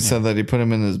that, and we said that he put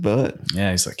him in his butt. Yeah,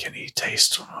 he's like, "Can he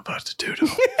taste what I'm about to do to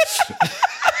him?"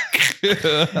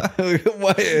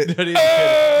 What?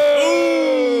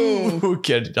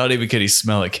 Not even can he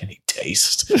smell it. Can he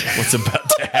taste what's about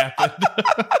to happen?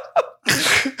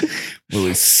 Will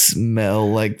he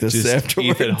smell like this Just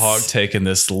afterwards? Ethan Hawke taking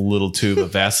this little tube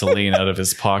of Vaseline out of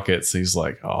his pockets. He's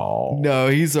like, "Oh No,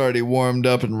 he's already warmed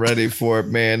up and ready for it,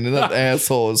 man. And that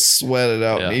asshole is sweated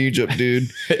out in Yeah. Egypt, dude.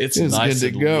 it's nice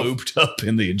and looped up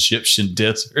in the Egyptian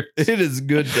desert." It is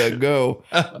good to go.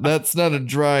 That's not a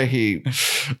dry heat.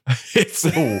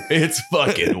 It's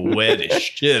fucking wet as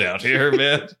shit out here,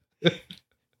 man.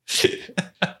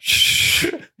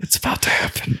 It's about to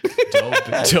happen.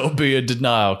 Don't be in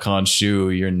denial,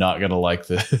 Khonshu. You're not gonna like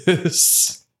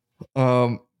this.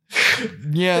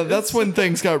 Yeah, that's when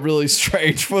things got really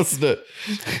strange, wasn't it?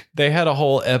 They had a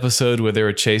whole episode where they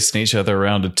were chasing each other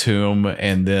around a tomb,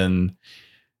 and then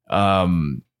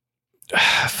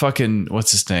fucking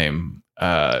what's his name?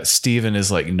 Steven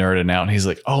is like nerding out, and he's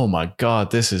like, "Oh my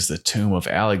god, this is the tomb of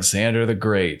Alexander the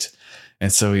Great."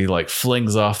 And so he like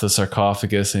flings off the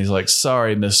sarcophagus, and he's like,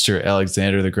 "Sorry, Mr.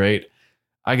 Alexander the Great,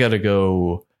 I gotta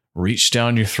go reach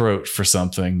down your throat for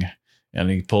something." And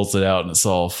he pulls it out, and it's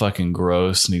all fucking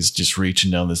gross, and he's just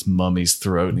reaching down this mummy's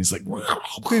throat, and he's like,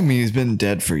 I mean, he's been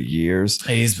dead for years.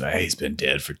 he's been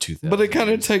dead for 2,000 But it kind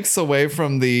of years. takes away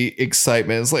from the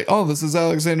excitement. It's like, oh, this is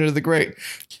Alexander the Great.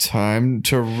 Time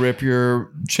to rip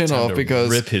your chin Time off to because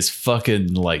rip his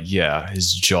fucking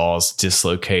his jaws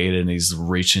dislocated, and he's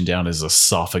reaching down his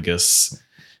esophagus,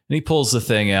 and he pulls the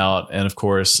thing out, and of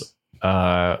course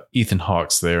Ethan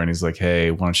Hawke's there, and he's like,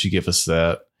 "Hey, why don't you give us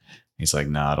that?" He's like,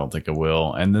 "Nah, I don't think I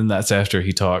will." And then that's after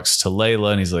he talks to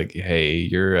Layla, and he's like, "Hey,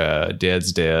 your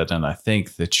dad's dead, and I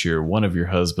think that one of your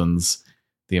husbands,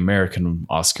 the American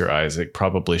Oscar Isaac,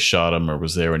 probably shot him or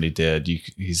was there when he did. You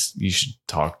should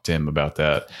talk to him about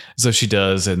that." So she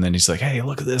does, and then he's like, "Hey,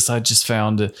 look at this! I just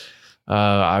found.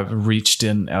 I reached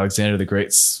in Alexander the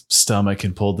Great's stomach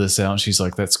and pulled this out." And she's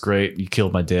like, "That's great. You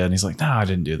killed my dad." And he's like, "Nah, I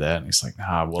didn't do that." And he's like,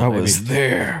 "Nah, well, I maybe was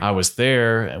there. I was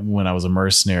there when I was a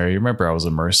mercenary. Remember, I was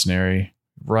a mercenary,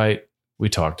 right? We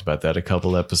talked about that a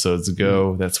couple episodes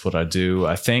ago. That's what I do,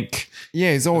 I think."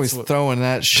 Yeah, he's always throwing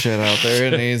that shit out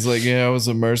there. And he's like, yeah, I was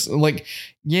a mercenary. Like,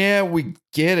 yeah, we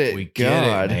get it. We get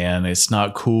it, man. It's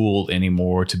not cool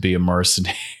anymore to be a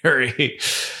mercenary.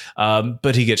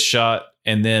 But he gets shot.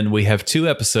 And then we have 2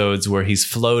 episodes where he's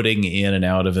floating in and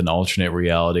out of an alternate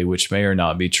reality, which may or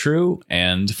not be true.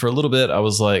 And for a little bit, I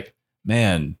was like,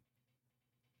 man,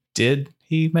 did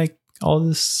he make all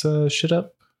this shit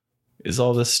up? Is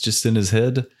all this just in his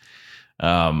head?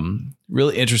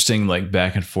 Really interesting, like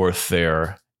back and forth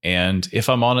there. And if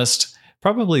I'm honest,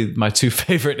 probably my 2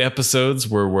 favorite episodes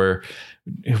were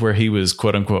where he was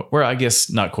quote unquote, where I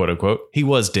guess not quote unquote, he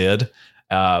was dead.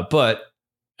 But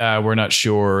we're not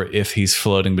sure if he's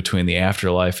floating between the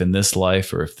afterlife and this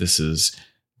life, or if this has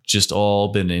just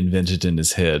all been invented in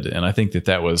his head. And I think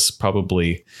that was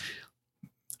probably,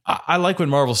 I like when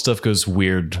Marvel stuff goes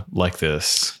weird like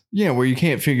this. Yeah, where you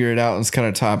can't figure it out and it's kind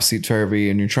of topsy-turvy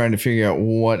and you're trying to figure out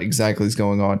what exactly is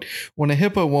going on. When a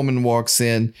hippo woman walks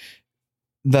in,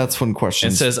 that's when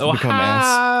questions And says, "Oh, become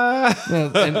asked.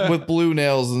 And with blue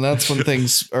nails, and that's when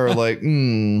things are like,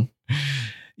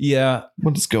 Yeah.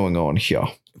 what is going on here?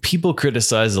 People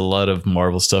criticize a lot of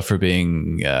Marvel stuff for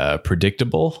being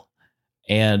predictable.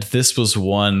 And this was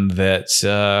one that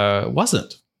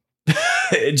wasn't.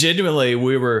 Genuinely,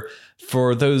 we were,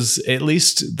 for at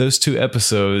least those 2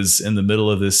 episodes in the middle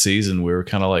of this season, we were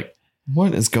kind of like,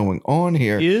 What is going on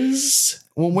here? is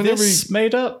Whenever this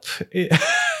made up?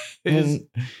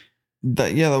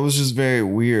 that was just very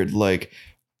weird. Like,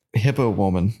 hippo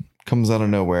woman comes out of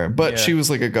nowhere, but Yeah. she was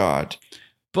like a god.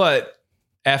 But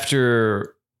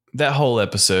after that whole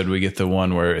episode, we get the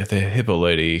one where the hippo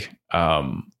lady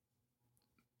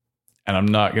and I'm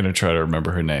not going to try to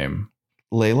remember her name.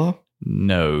 Layla?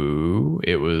 No,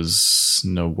 it was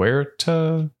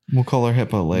Nawerta. We'll call her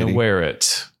Hippo Lady.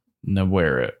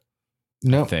 Nawerit.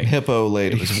 No, think. Hippo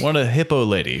Lady. It was one of Hippo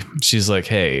Lady. She's like,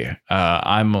 hey,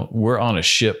 we're on a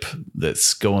ship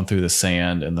that's going through the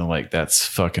sand, and they're like, that's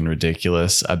fucking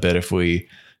ridiculous. I bet if we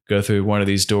go through one of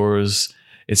these doors,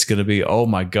 it's gonna be, oh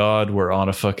my god, we're on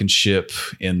a fucking ship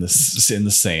in the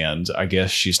sand. I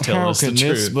guess she's telling us the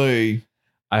truth. Be?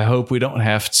 I hope we don't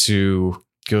have to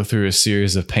go through a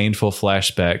series of painful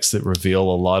flashbacks that reveal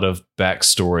a lot of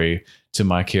backstory to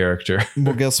my character.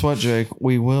 Well, guess what, Jake?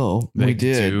 We will. They We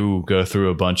did. do go through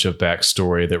a bunch of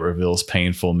backstory that reveals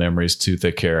painful memories to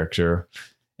the character.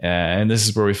 And this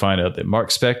is where we find out that Mark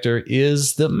Spector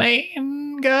is the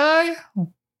main guy.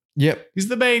 Yep. He's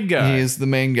the main guy. He is the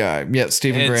main guy. Yep.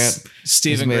 Stephen Grant.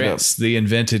 Stephen made Grant's the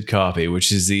invented copy,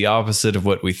 which is the opposite of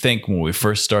what we think when we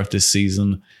first start this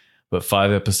season. But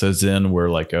 5 episodes in, we're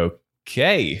like,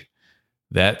 okay,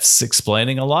 that's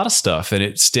explaining a lot of stuff. And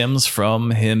it stems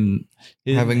from him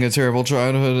Having a terrible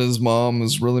childhood. His mom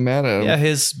was really mad at him. Yeah,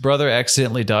 his brother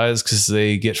accidentally dies because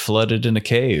they get flooded in a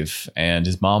cave, and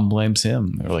his mom blames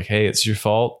him. They're like, "Hey, it's your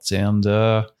fault," and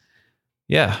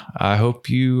yeah, I hope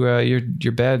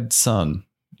your bad son.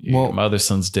 My other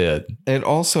son's dead. It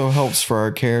also helps for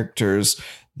our characters,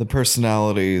 the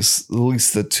personalities, at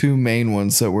least the 2 main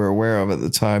ones that we're aware of at the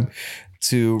time,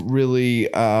 to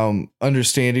really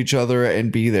understand each other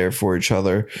and be there for each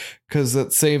other, because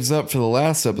that saves up for the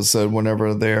last episode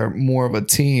whenever they're more of a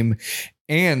team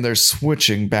and they're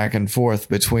switching back and forth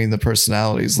between the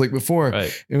personalities. Like before,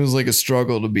 Right. It was like a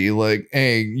struggle to be like,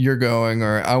 hey, you're going,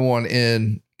 or I want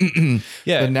in.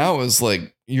 Yeah. But now it's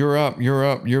like, you're up,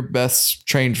 you're best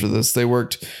trained for this. They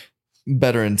worked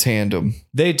better in tandem.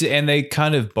 They do, and they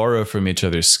kind of borrow from each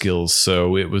other's skills.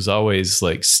 So it was always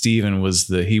like Steven was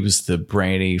the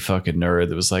brainy fucking nerd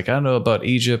that was like, I know about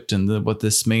Egypt and what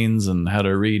this means and how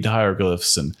to read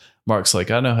hieroglyphs. And Mark's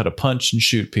like, I know how to punch and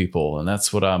shoot people, and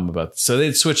that's what I'm about. So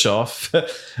they'd switch off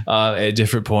at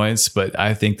different points. But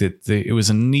I think that it was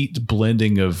a neat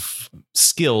blending of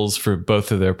skills for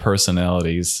both of their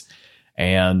personalities,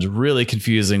 and really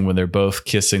confusing when they're both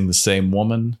kissing the same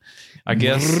woman, I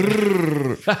guess.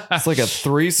 It's like a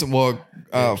threesome. Well,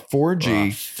 4G.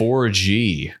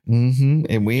 4G.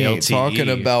 And we ain't LTE. talking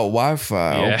about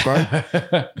Wi-Fi. Okay?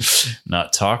 Yeah.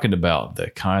 Not talking about the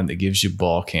kind that gives you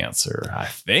ball cancer, I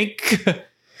think.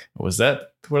 Was that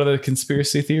one of the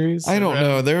conspiracy theories? I don't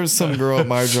know. There was some girl at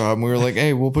my job, and we were like,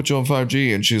 hey, we'll put you on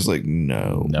 5G. And she's like,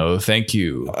 no. No, thank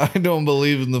you. I don't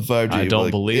believe in the 5G. I don't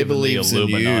Like, believe it in the believes in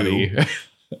Illuminati. you.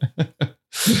 It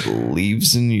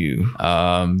believes in you.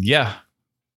 Yeah.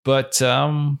 But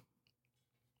so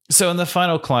in the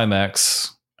final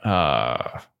climax,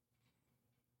 Harrow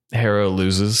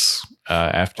loses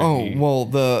after Well,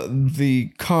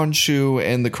 the Khonshu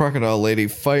and the crocodile lady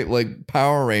fight like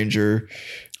Power Ranger.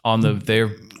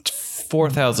 they're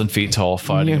 4,000 feet tall,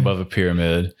 fighting above a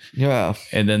pyramid. Yeah.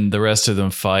 And then the rest of them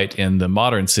fight in the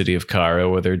modern city of Cairo,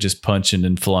 where they're just punching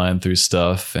and flying through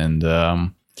stuff. And I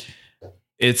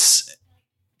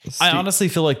honestly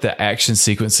feel like the action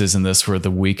sequences in this were the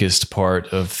weakest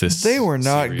part of this. They were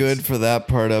not series. good for that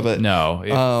part of it. No,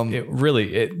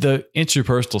 the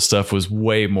interpersonal stuff was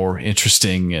way more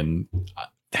interesting and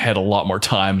had a lot more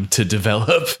time to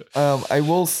develop. I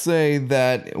will say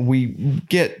that we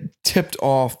get tipped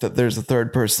off that there's a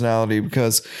third personality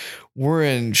because we're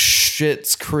in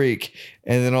Shit's Creek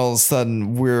and then all of a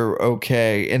sudden we're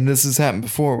okay. And this has happened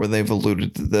before where they've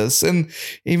alluded to this. And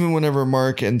even whenever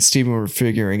Mark and Steven were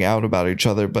figuring out about each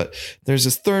other, but there's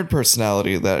this third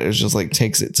personality that is just like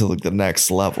takes it to like the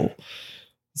next level.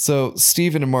 So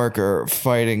Steven and Mark are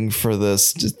fighting for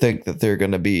this to think that they're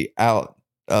going to be out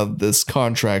of this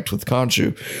contract with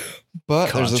Khonshu.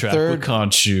 But there's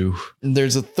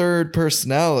a third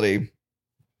personality.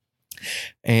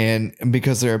 And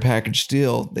because they're a package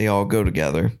deal, they all go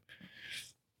together.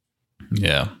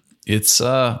 Yeah. It's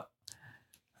I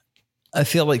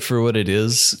feel like for what it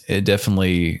is, it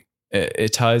definitely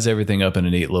it ties everything up in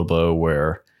a neat little bow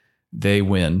where they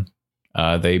win.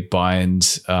 They bind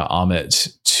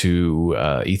Amit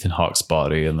to Ethan Hawke's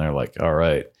body, and they're like, all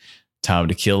right, time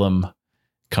to kill him.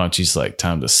 Khonshu's like,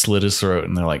 time to slit his throat,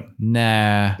 and they're like,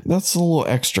 nah, that's a little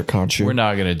extra, Khonshu. We're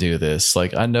not gonna do this.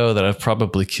 Like, I know that I've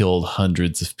probably killed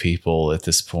hundreds of people at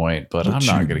this point, but I'm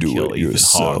not gonna kill Ethan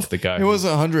Hawke, the guy. It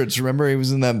wasn't hundreds. Remember, he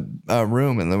was in that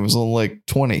room, and there was only like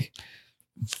 20.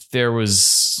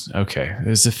 There's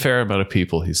a fair amount of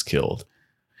people he's killed.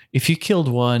 If you killed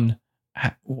one,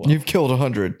 You've killed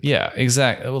 100. Yeah,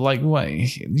 exactly. Like, what?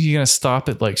 You're going to stop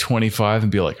at like 25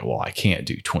 and be like, well, I can't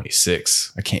do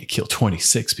 26. I can't kill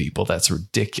 26 people. That's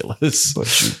ridiculous.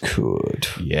 But you could.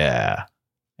 Yeah,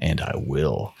 and I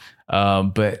will.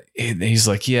 But he's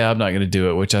like, yeah, I'm not going to do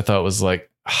it, which I thought was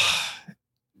like,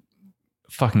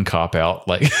 fucking cop out.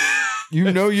 Like, You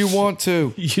know you want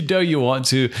to. you know you want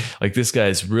to. Like, this guy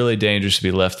is really dangerous to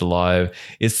be left alive.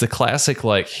 It's the classic,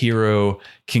 like, hero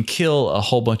can kill a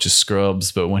whole bunch of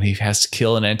scrubs, but when he has to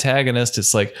kill an antagonist,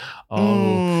 it's like,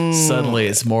 suddenly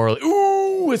it's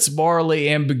morally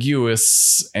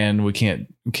ambiguous, and we can't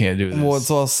do this. Well,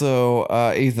 it's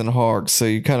also Ethan Hawke, so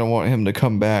you kind of want him to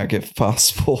come back if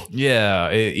possible.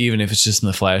 Yeah, even if it's just in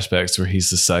the flashbacks where he's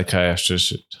the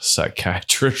psychiatrist.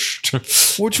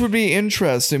 Which would be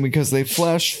interesting because they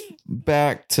flash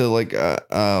back to like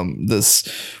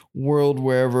this world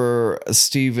wherever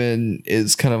Steven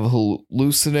is kind of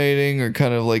hallucinating, or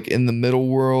kind of like in the middle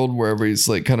world wherever he's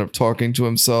like kind of talking to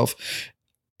himself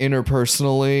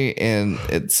interpersonally, and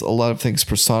it's a lot of things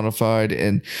personified,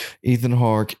 and Ethan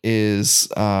Hawke is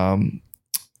a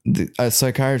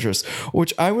psychiatrist,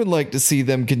 which I would like to see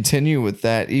them continue with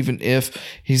that, even if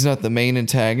he's not the main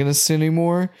antagonist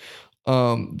anymore.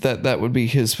 That would be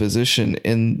his position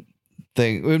in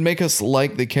thing. It would make us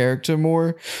like the character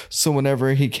more, so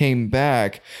whenever he came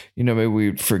back, you know, maybe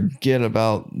we'd forget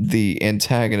about the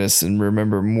antagonist and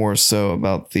remember more so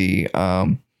about the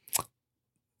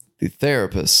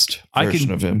therapist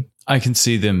version of him. I can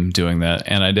see them doing that,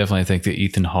 and I definitely think that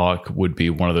Ethan Hawke would be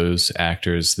one of those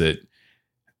actors that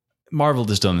Marvel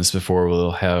has done this before, where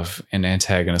they'll have an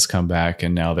antagonist come back,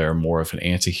 and now they're more of an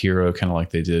anti-hero, kind of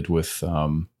like they did with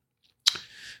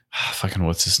fucking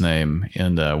what's his name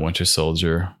in Winter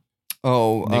Soldier.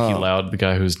 Oh, Nicky Lauda, the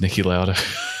guy who's Nicky Lauda.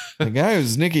 The guy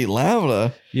who's Nicky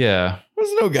Lauda. Yeah,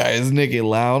 there's no guy who's Nicky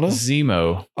Lauda.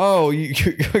 Zemo. Oh,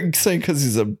 you're saying because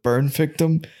he's a burn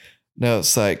victim? No,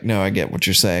 it's like, no, I get what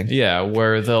you're saying. Yeah,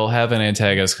 where they'll have an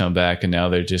antagonist come back, and now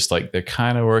they're just like, they're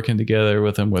kind of working together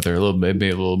with him, where they're maybe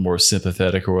a little more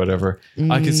sympathetic or whatever.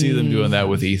 I could see them doing that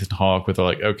with Ethan Hawke, where they're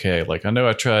like, okay, like, I know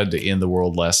I tried to end the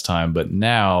world last time, but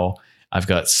now I've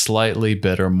got slightly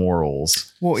better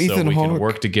morals. Well, Ethan we Hawke can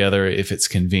work together if it's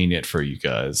convenient for you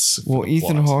guys. Well,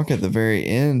 Ethan Hawke at the very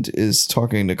end is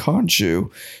talking to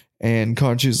Khonshu, and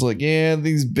Khonshu's like, yeah,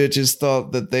 these bitches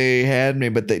thought that they had me,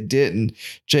 but they didn't.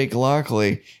 Jake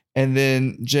Lockley. And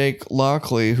then Jake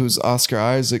Lockley, who's Oscar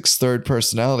Isaac's third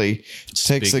personality,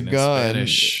 takes a gun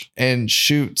and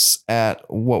shoots at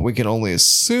what we can only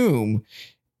assume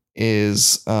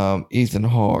is Ethan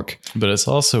Hawke. But it's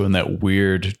also in that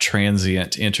weird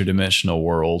transient interdimensional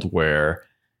world where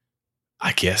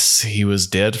I guess he was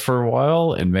dead for a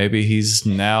while, and maybe he's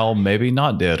now maybe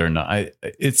not dead or not.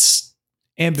 It's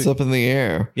up in the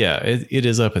air. Yeah, it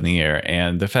is up in the air.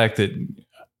 And the fact that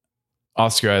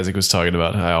Oscar Isaac was talking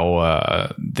about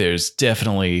how there's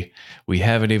definitely, we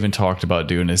haven't even talked about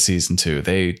doing a season 2.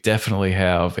 They definitely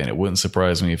have, and it wouldn't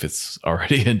surprise me if it's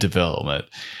already in development.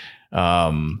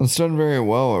 It's done very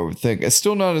well, I would think. It's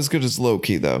still not as good as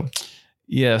Loki, though.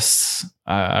 Yes,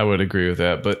 I would agree with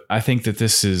that. But I think that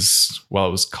this is, while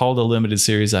it was called a limited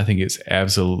series, I think it's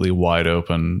absolutely wide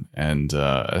open, and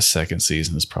a second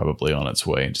season is probably on its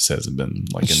way. It just hasn't been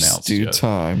like announced due yet.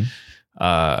 Time.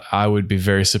 I would be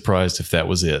very surprised if that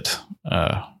was it.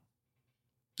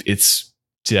 It's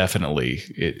definitely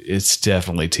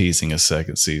teasing a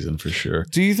second season for sure.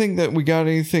 Do you think that we got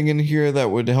anything in here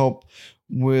that would help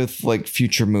with like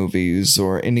future movies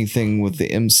or anything with the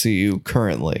MCU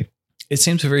currently? It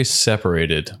seems very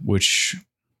separated, which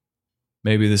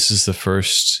maybe this is the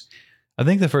first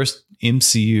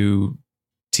MCU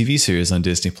TV series on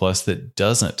Disney Plus that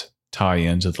doesn't tie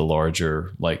into the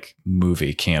larger like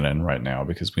movie canon right now,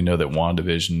 because we know that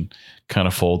WandaVision kind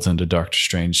of folds into Doctor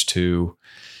Strange 2.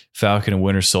 Falcon and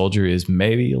Winter Soldier is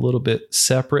maybe a little bit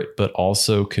separate, but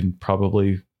also can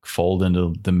probably fold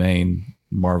into the main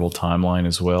Marvel timeline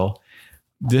as well.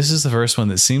 This is the first one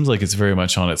that seems like it's very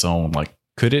much on its own. Like,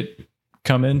 could it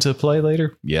come into play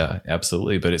later? Yeah,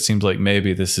 absolutely. But it seems like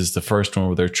maybe this is the first one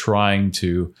where they're trying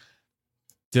to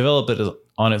develop it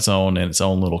on its own in its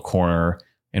own little corner,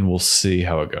 and we'll see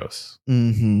how it goes.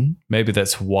 Mm-hmm. Maybe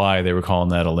that's why they were calling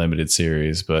that a limited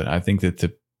series. But I think that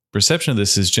the reception of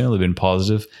this has generally been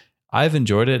positive. I've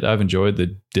enjoyed it. I've enjoyed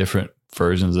the different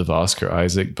versions of Oscar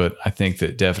Isaac, but I think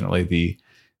that definitely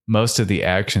most of the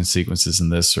action sequences in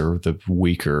this are the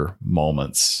weaker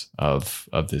moments of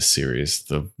this series,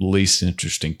 the least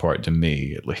interesting part to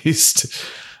me, at least.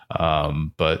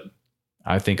 But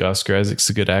I think Oscar Isaac's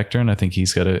a good actor, and I think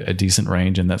he's got a decent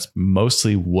range, and that's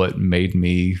mostly what made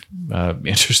me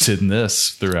interested in this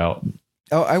throughout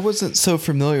Oh, I wasn't so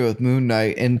familiar with Moon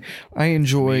Knight, and I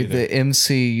enjoy the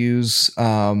MCU's.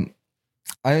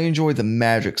 I enjoy the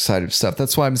magic side of stuff.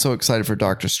 That's why I'm so excited for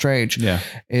Doctor Strange. Yeah.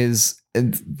 Is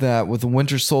that with the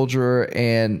Winter Soldier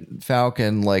and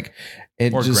Falcon, like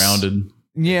it More just grounded.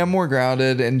 Yeah, more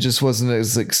grounded, and just wasn't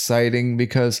as exciting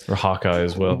because Or Hawkeye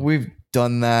as well. we've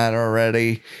done that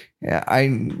already. Yeah,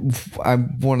 I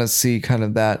want to see kind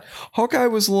of that. Hawkeye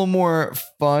was a little more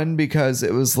fun because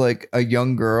it was like a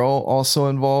young girl also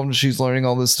involved, and she's learning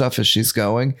all this stuff as she's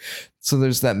going. So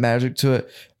there's that magic to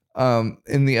it.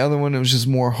 In the other one, it was just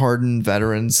more hardened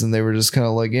veterans, and they were just kind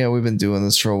of like, yeah, we've been doing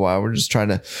this for a while. We're just trying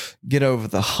to get over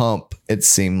the hump, it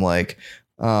seemed like.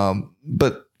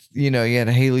 But you know, you had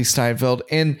Haley Steinfeld,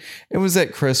 and it was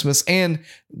at Christmas, and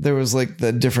there was like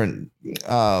the different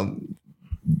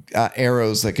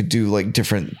arrows that could do like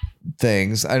different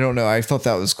things. I don't know. I thought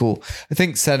that was cool. I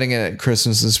think setting it at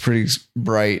Christmas is pretty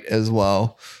bright as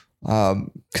well.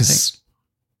 Because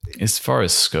as far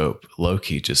as scope,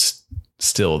 Loki just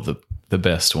still the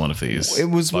best one of these. it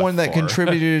was by one that far.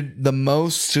 contributed the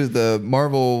most to the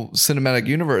Marvel Cinematic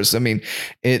Universe. I mean,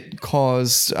 it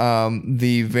caused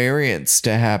the variants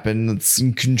to happen. It's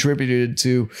contributed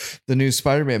to the new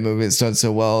Spider-Man movie. It's done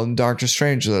so well, and Doctor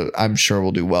Strange, I'm sure,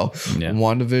 will do well. Yeah.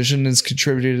 WandaVision has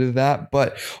contributed to that,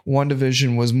 but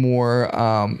WandaVision was more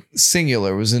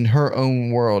singular. It was in her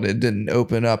own world. It didn't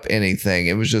open up anything.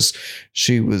 It was just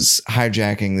she was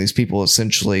hijacking these people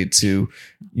essentially to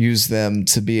use them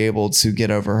to be able to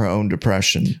get over her own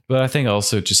depression. But I think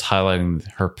also just highlighting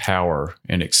her power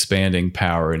and expanding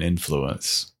power and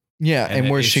influence. Yeah, and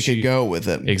where if she could go with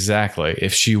it. Exactly.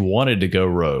 If she wanted to go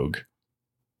rogue,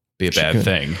 be a bad could.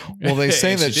 thing. Well, they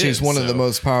say And that she she's did, one of the so.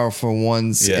 most powerful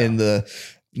ones Yeah. in the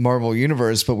Marvel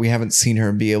universe, but we haven't seen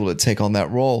her be able to take on that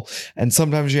role. And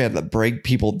sometimes you have to break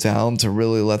people down to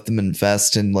really let them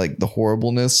invest in like the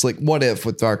horribleness. Like What If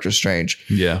with Doctor Strange,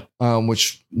 Yeah.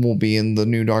 which will be in the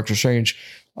new Doctor Strange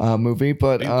movie.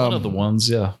 But One of the ones,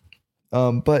 yeah.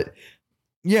 but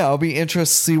yeah, I'll be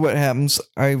interested to see what happens.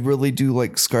 I really do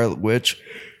like Scarlet Witch.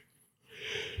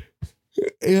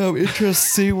 Yeah, I'm interested to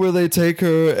see where they take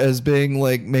her as being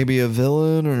like maybe a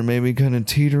villain or maybe kind of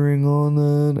teetering on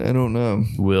that. I don't know.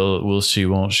 Will she,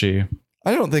 won't she?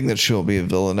 I don't think that she'll be a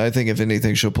villain. I think if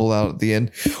anything, she'll pull out at the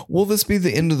end. Will this be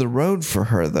the end of the road for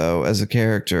her though, as a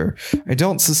character? I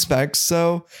don't suspect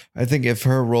so. I think if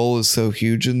her role is so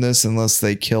huge in this, unless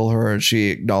they kill her and she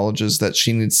acknowledges that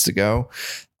she needs to go,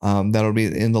 that'll be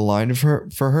in the line of her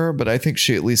for her. But I think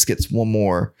she at least gets one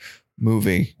more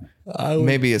movie,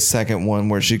 maybe a second one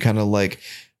where she kind of like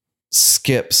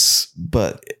skips,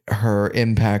 but her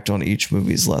impact on each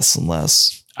movie is less and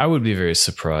less. I would be very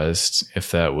surprised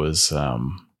if that was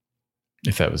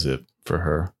it for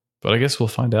her. But I guess we'll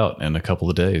find out in a couple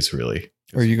of days, really.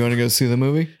 Are you going to go see the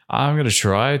movie? I'm going to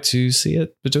try to see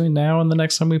it between now and the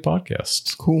next time we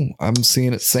podcast. Cool. I'm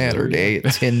seeing it Saturday at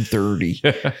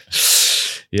 10:30.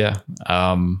 Yeah.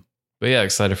 But yeah,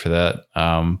 excited for that.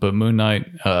 But Moon Knight,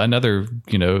 another,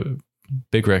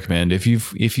 big recommend. If you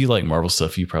like Marvel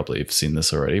stuff, you probably have seen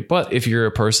this already. But if you're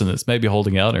a person that's maybe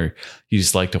holding out, or you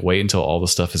just like to wait until all the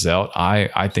stuff is out,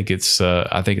 I think it's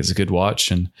a good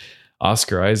watch. And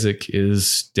Oscar Isaac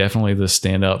is definitely the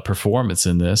standout performance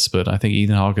in this. But I think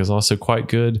Ethan Hawke is also quite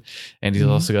good, and he's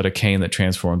also got a cane that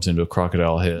transforms into a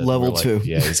crocodile head. Level 2.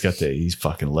 Yeah, he's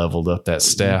fucking leveled up that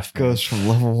staff. Goes from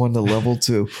level 1 to level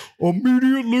 2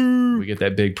 immediately. We get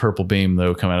that big purple beam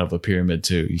though come out of a pyramid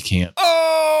too. You can't.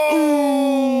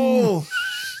 Oh,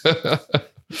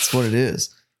 that's what it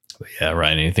is. Yeah,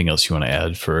 Ryan. Anything else you want to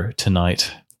add for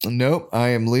tonight? Nope. I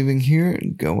am leaving here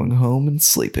and going home and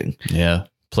sleeping. Yeah.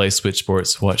 Play Switch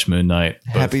Sports, watch Moon Knight.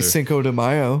 Happy Cinco de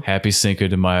Mayo. Happy Cinco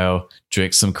de Mayo.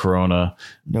 Drink some Corona.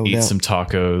 No eat doubt. some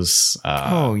tacos.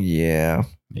 Oh yeah.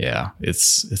 Yeah,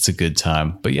 it's a good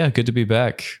time. But yeah, good to be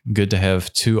back. Good to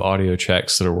have 2 audio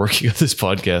tracks that are working on this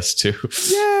podcast too.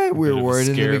 Yeah, we Bit were of a worried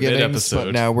in the scare beginning, mid-episode.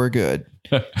 but now we're good.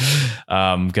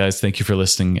 Guys, thank you for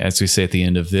listening. As we say at the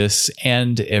end of this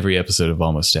and every episode of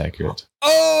Almost Accurate.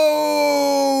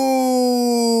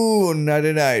 Oh,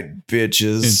 nighty night,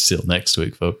 bitches. Until next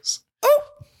week, folks.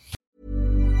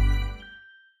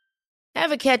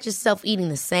 Ever catch yourself eating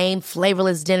the same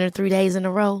flavorless dinner 3 days in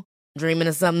a row? Dreaming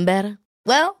of something better?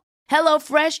 Well,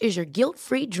 HelloFresh is your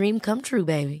guilt-free dream come true,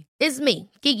 baby. It's me,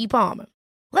 Keke Palmer.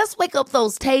 Let's wake up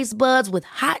those taste buds with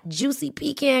hot, juicy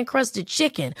pecan-crusted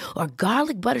chicken or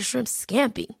garlic butter shrimp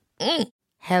scampi.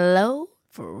 Hello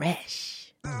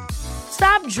Fresh.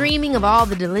 Stop dreaming of all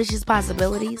the delicious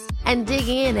possibilities and dig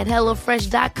in at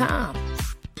HelloFresh.com.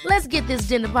 Let's get this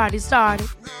dinner party started.